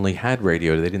 they only had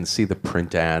radio. They didn't see the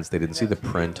print ads. They didn't see the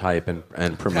print hype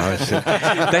and promotion.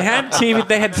 They had TV.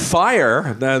 They had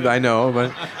Fire. I know,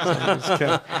 but...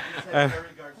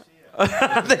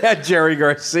 They had Jerry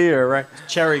Garcia, right?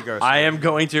 Cherry Garcia. I am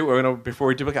going to, before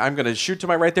we do, I'm going to shoot to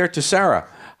my right there to Sarah.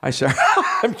 Hi, Sarah.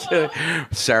 I'm kidding.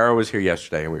 Sarah was here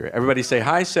yesterday, and everybody say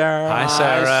hi, Sarah. Hi,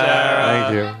 Sarah. Hi,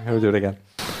 Sarah. Thank you. We'll do it again.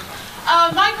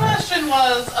 My question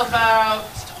was about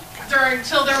during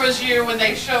Till There Was You when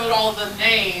they showed all the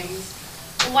names.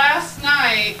 Last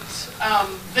night,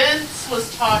 Vince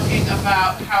was talking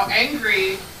about how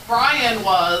angry Brian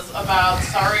was about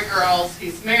Sorry Girls,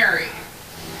 He's Married.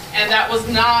 And that was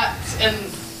not in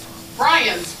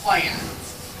Brian's plans.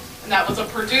 And that was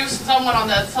someone on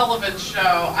that Sullivan Show.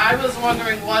 I was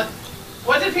wondering what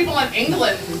did people in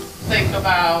England think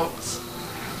about?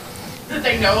 Did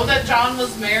they know that John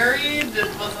was married?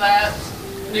 Was that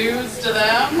news to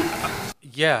them?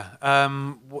 Yeah.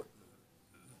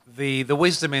 The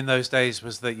wisdom in those days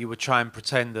was that you would try and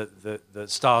pretend that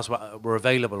stars were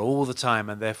available all the time,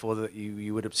 and therefore that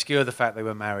you would obscure the fact they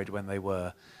were married when they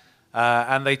were.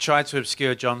 And they tried to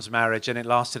obscure John's marriage, and it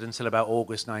lasted until about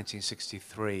August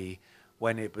 1963,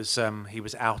 when it was he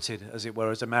was outed, as it were,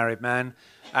 as a married man.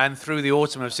 And through the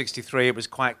autumn of '63, it was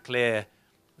quite clear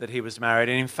that he was married.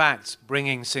 And in fact,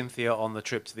 bringing Cynthia on the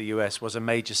trip to the US was a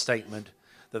major statement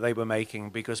that they were making,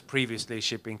 because previously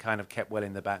she'd been kind of kept well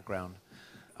in the background.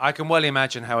 I can well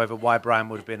imagine, however, why Brian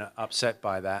would have been upset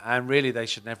by that. And really, they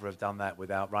should never have done that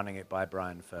without running it by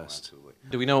Brian first.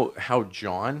 Do we know how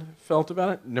John felt about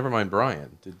it? Never mind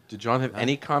Brian. Did John have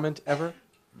any comment ever?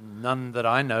 None that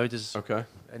I know. Does Okay.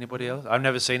 anybody else? I've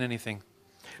never seen anything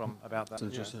about that.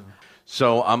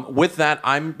 So with that,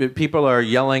 people are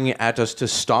yelling at us to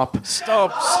stop.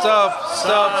 Stop.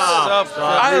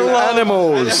 I love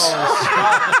animals.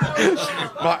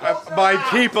 my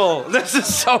people. This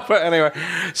is so fun. Anyway,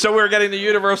 so we're getting the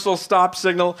universal stop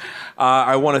signal.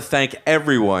 I want to thank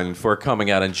everyone for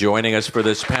coming out and joining us for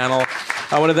this panel.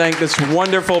 I want to thank this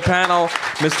wonderful panel,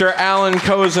 Mr. Alan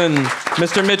Kozin,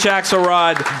 Mr. Mitch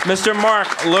Axelrod, Mr. Mark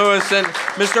Lewison,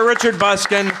 Mr. Richard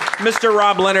Buskin, Mr.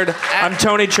 Rob Leonard. I'm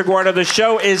Tony Chiguardo. The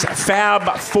show is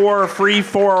Fab 4 Free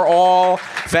for All.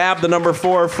 Fab, the number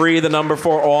 4, free, the number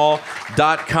 4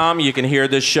 all.com. You can hear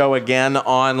this show again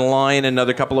online in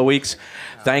another couple of weeks.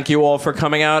 Thank you all for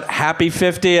coming out. Happy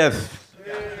 50th.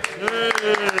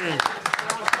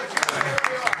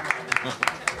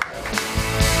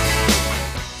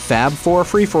 Fab 4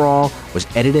 Free for All was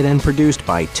edited and produced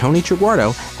by Tony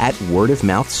Chiguardo at Word of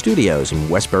Mouth Studios in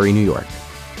Westbury, New York.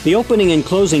 The opening and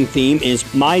closing theme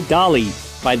is My Dolly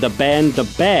by the band The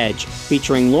Badge,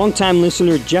 featuring longtime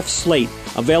listener Jeff Slate,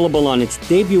 available on its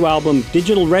debut album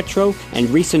Digital Retro and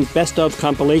recent Best Of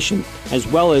compilation, as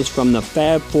well as from the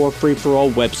Fab 4 Free for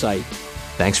All website.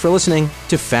 Thanks for listening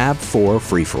to Fab 4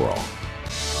 Free for All.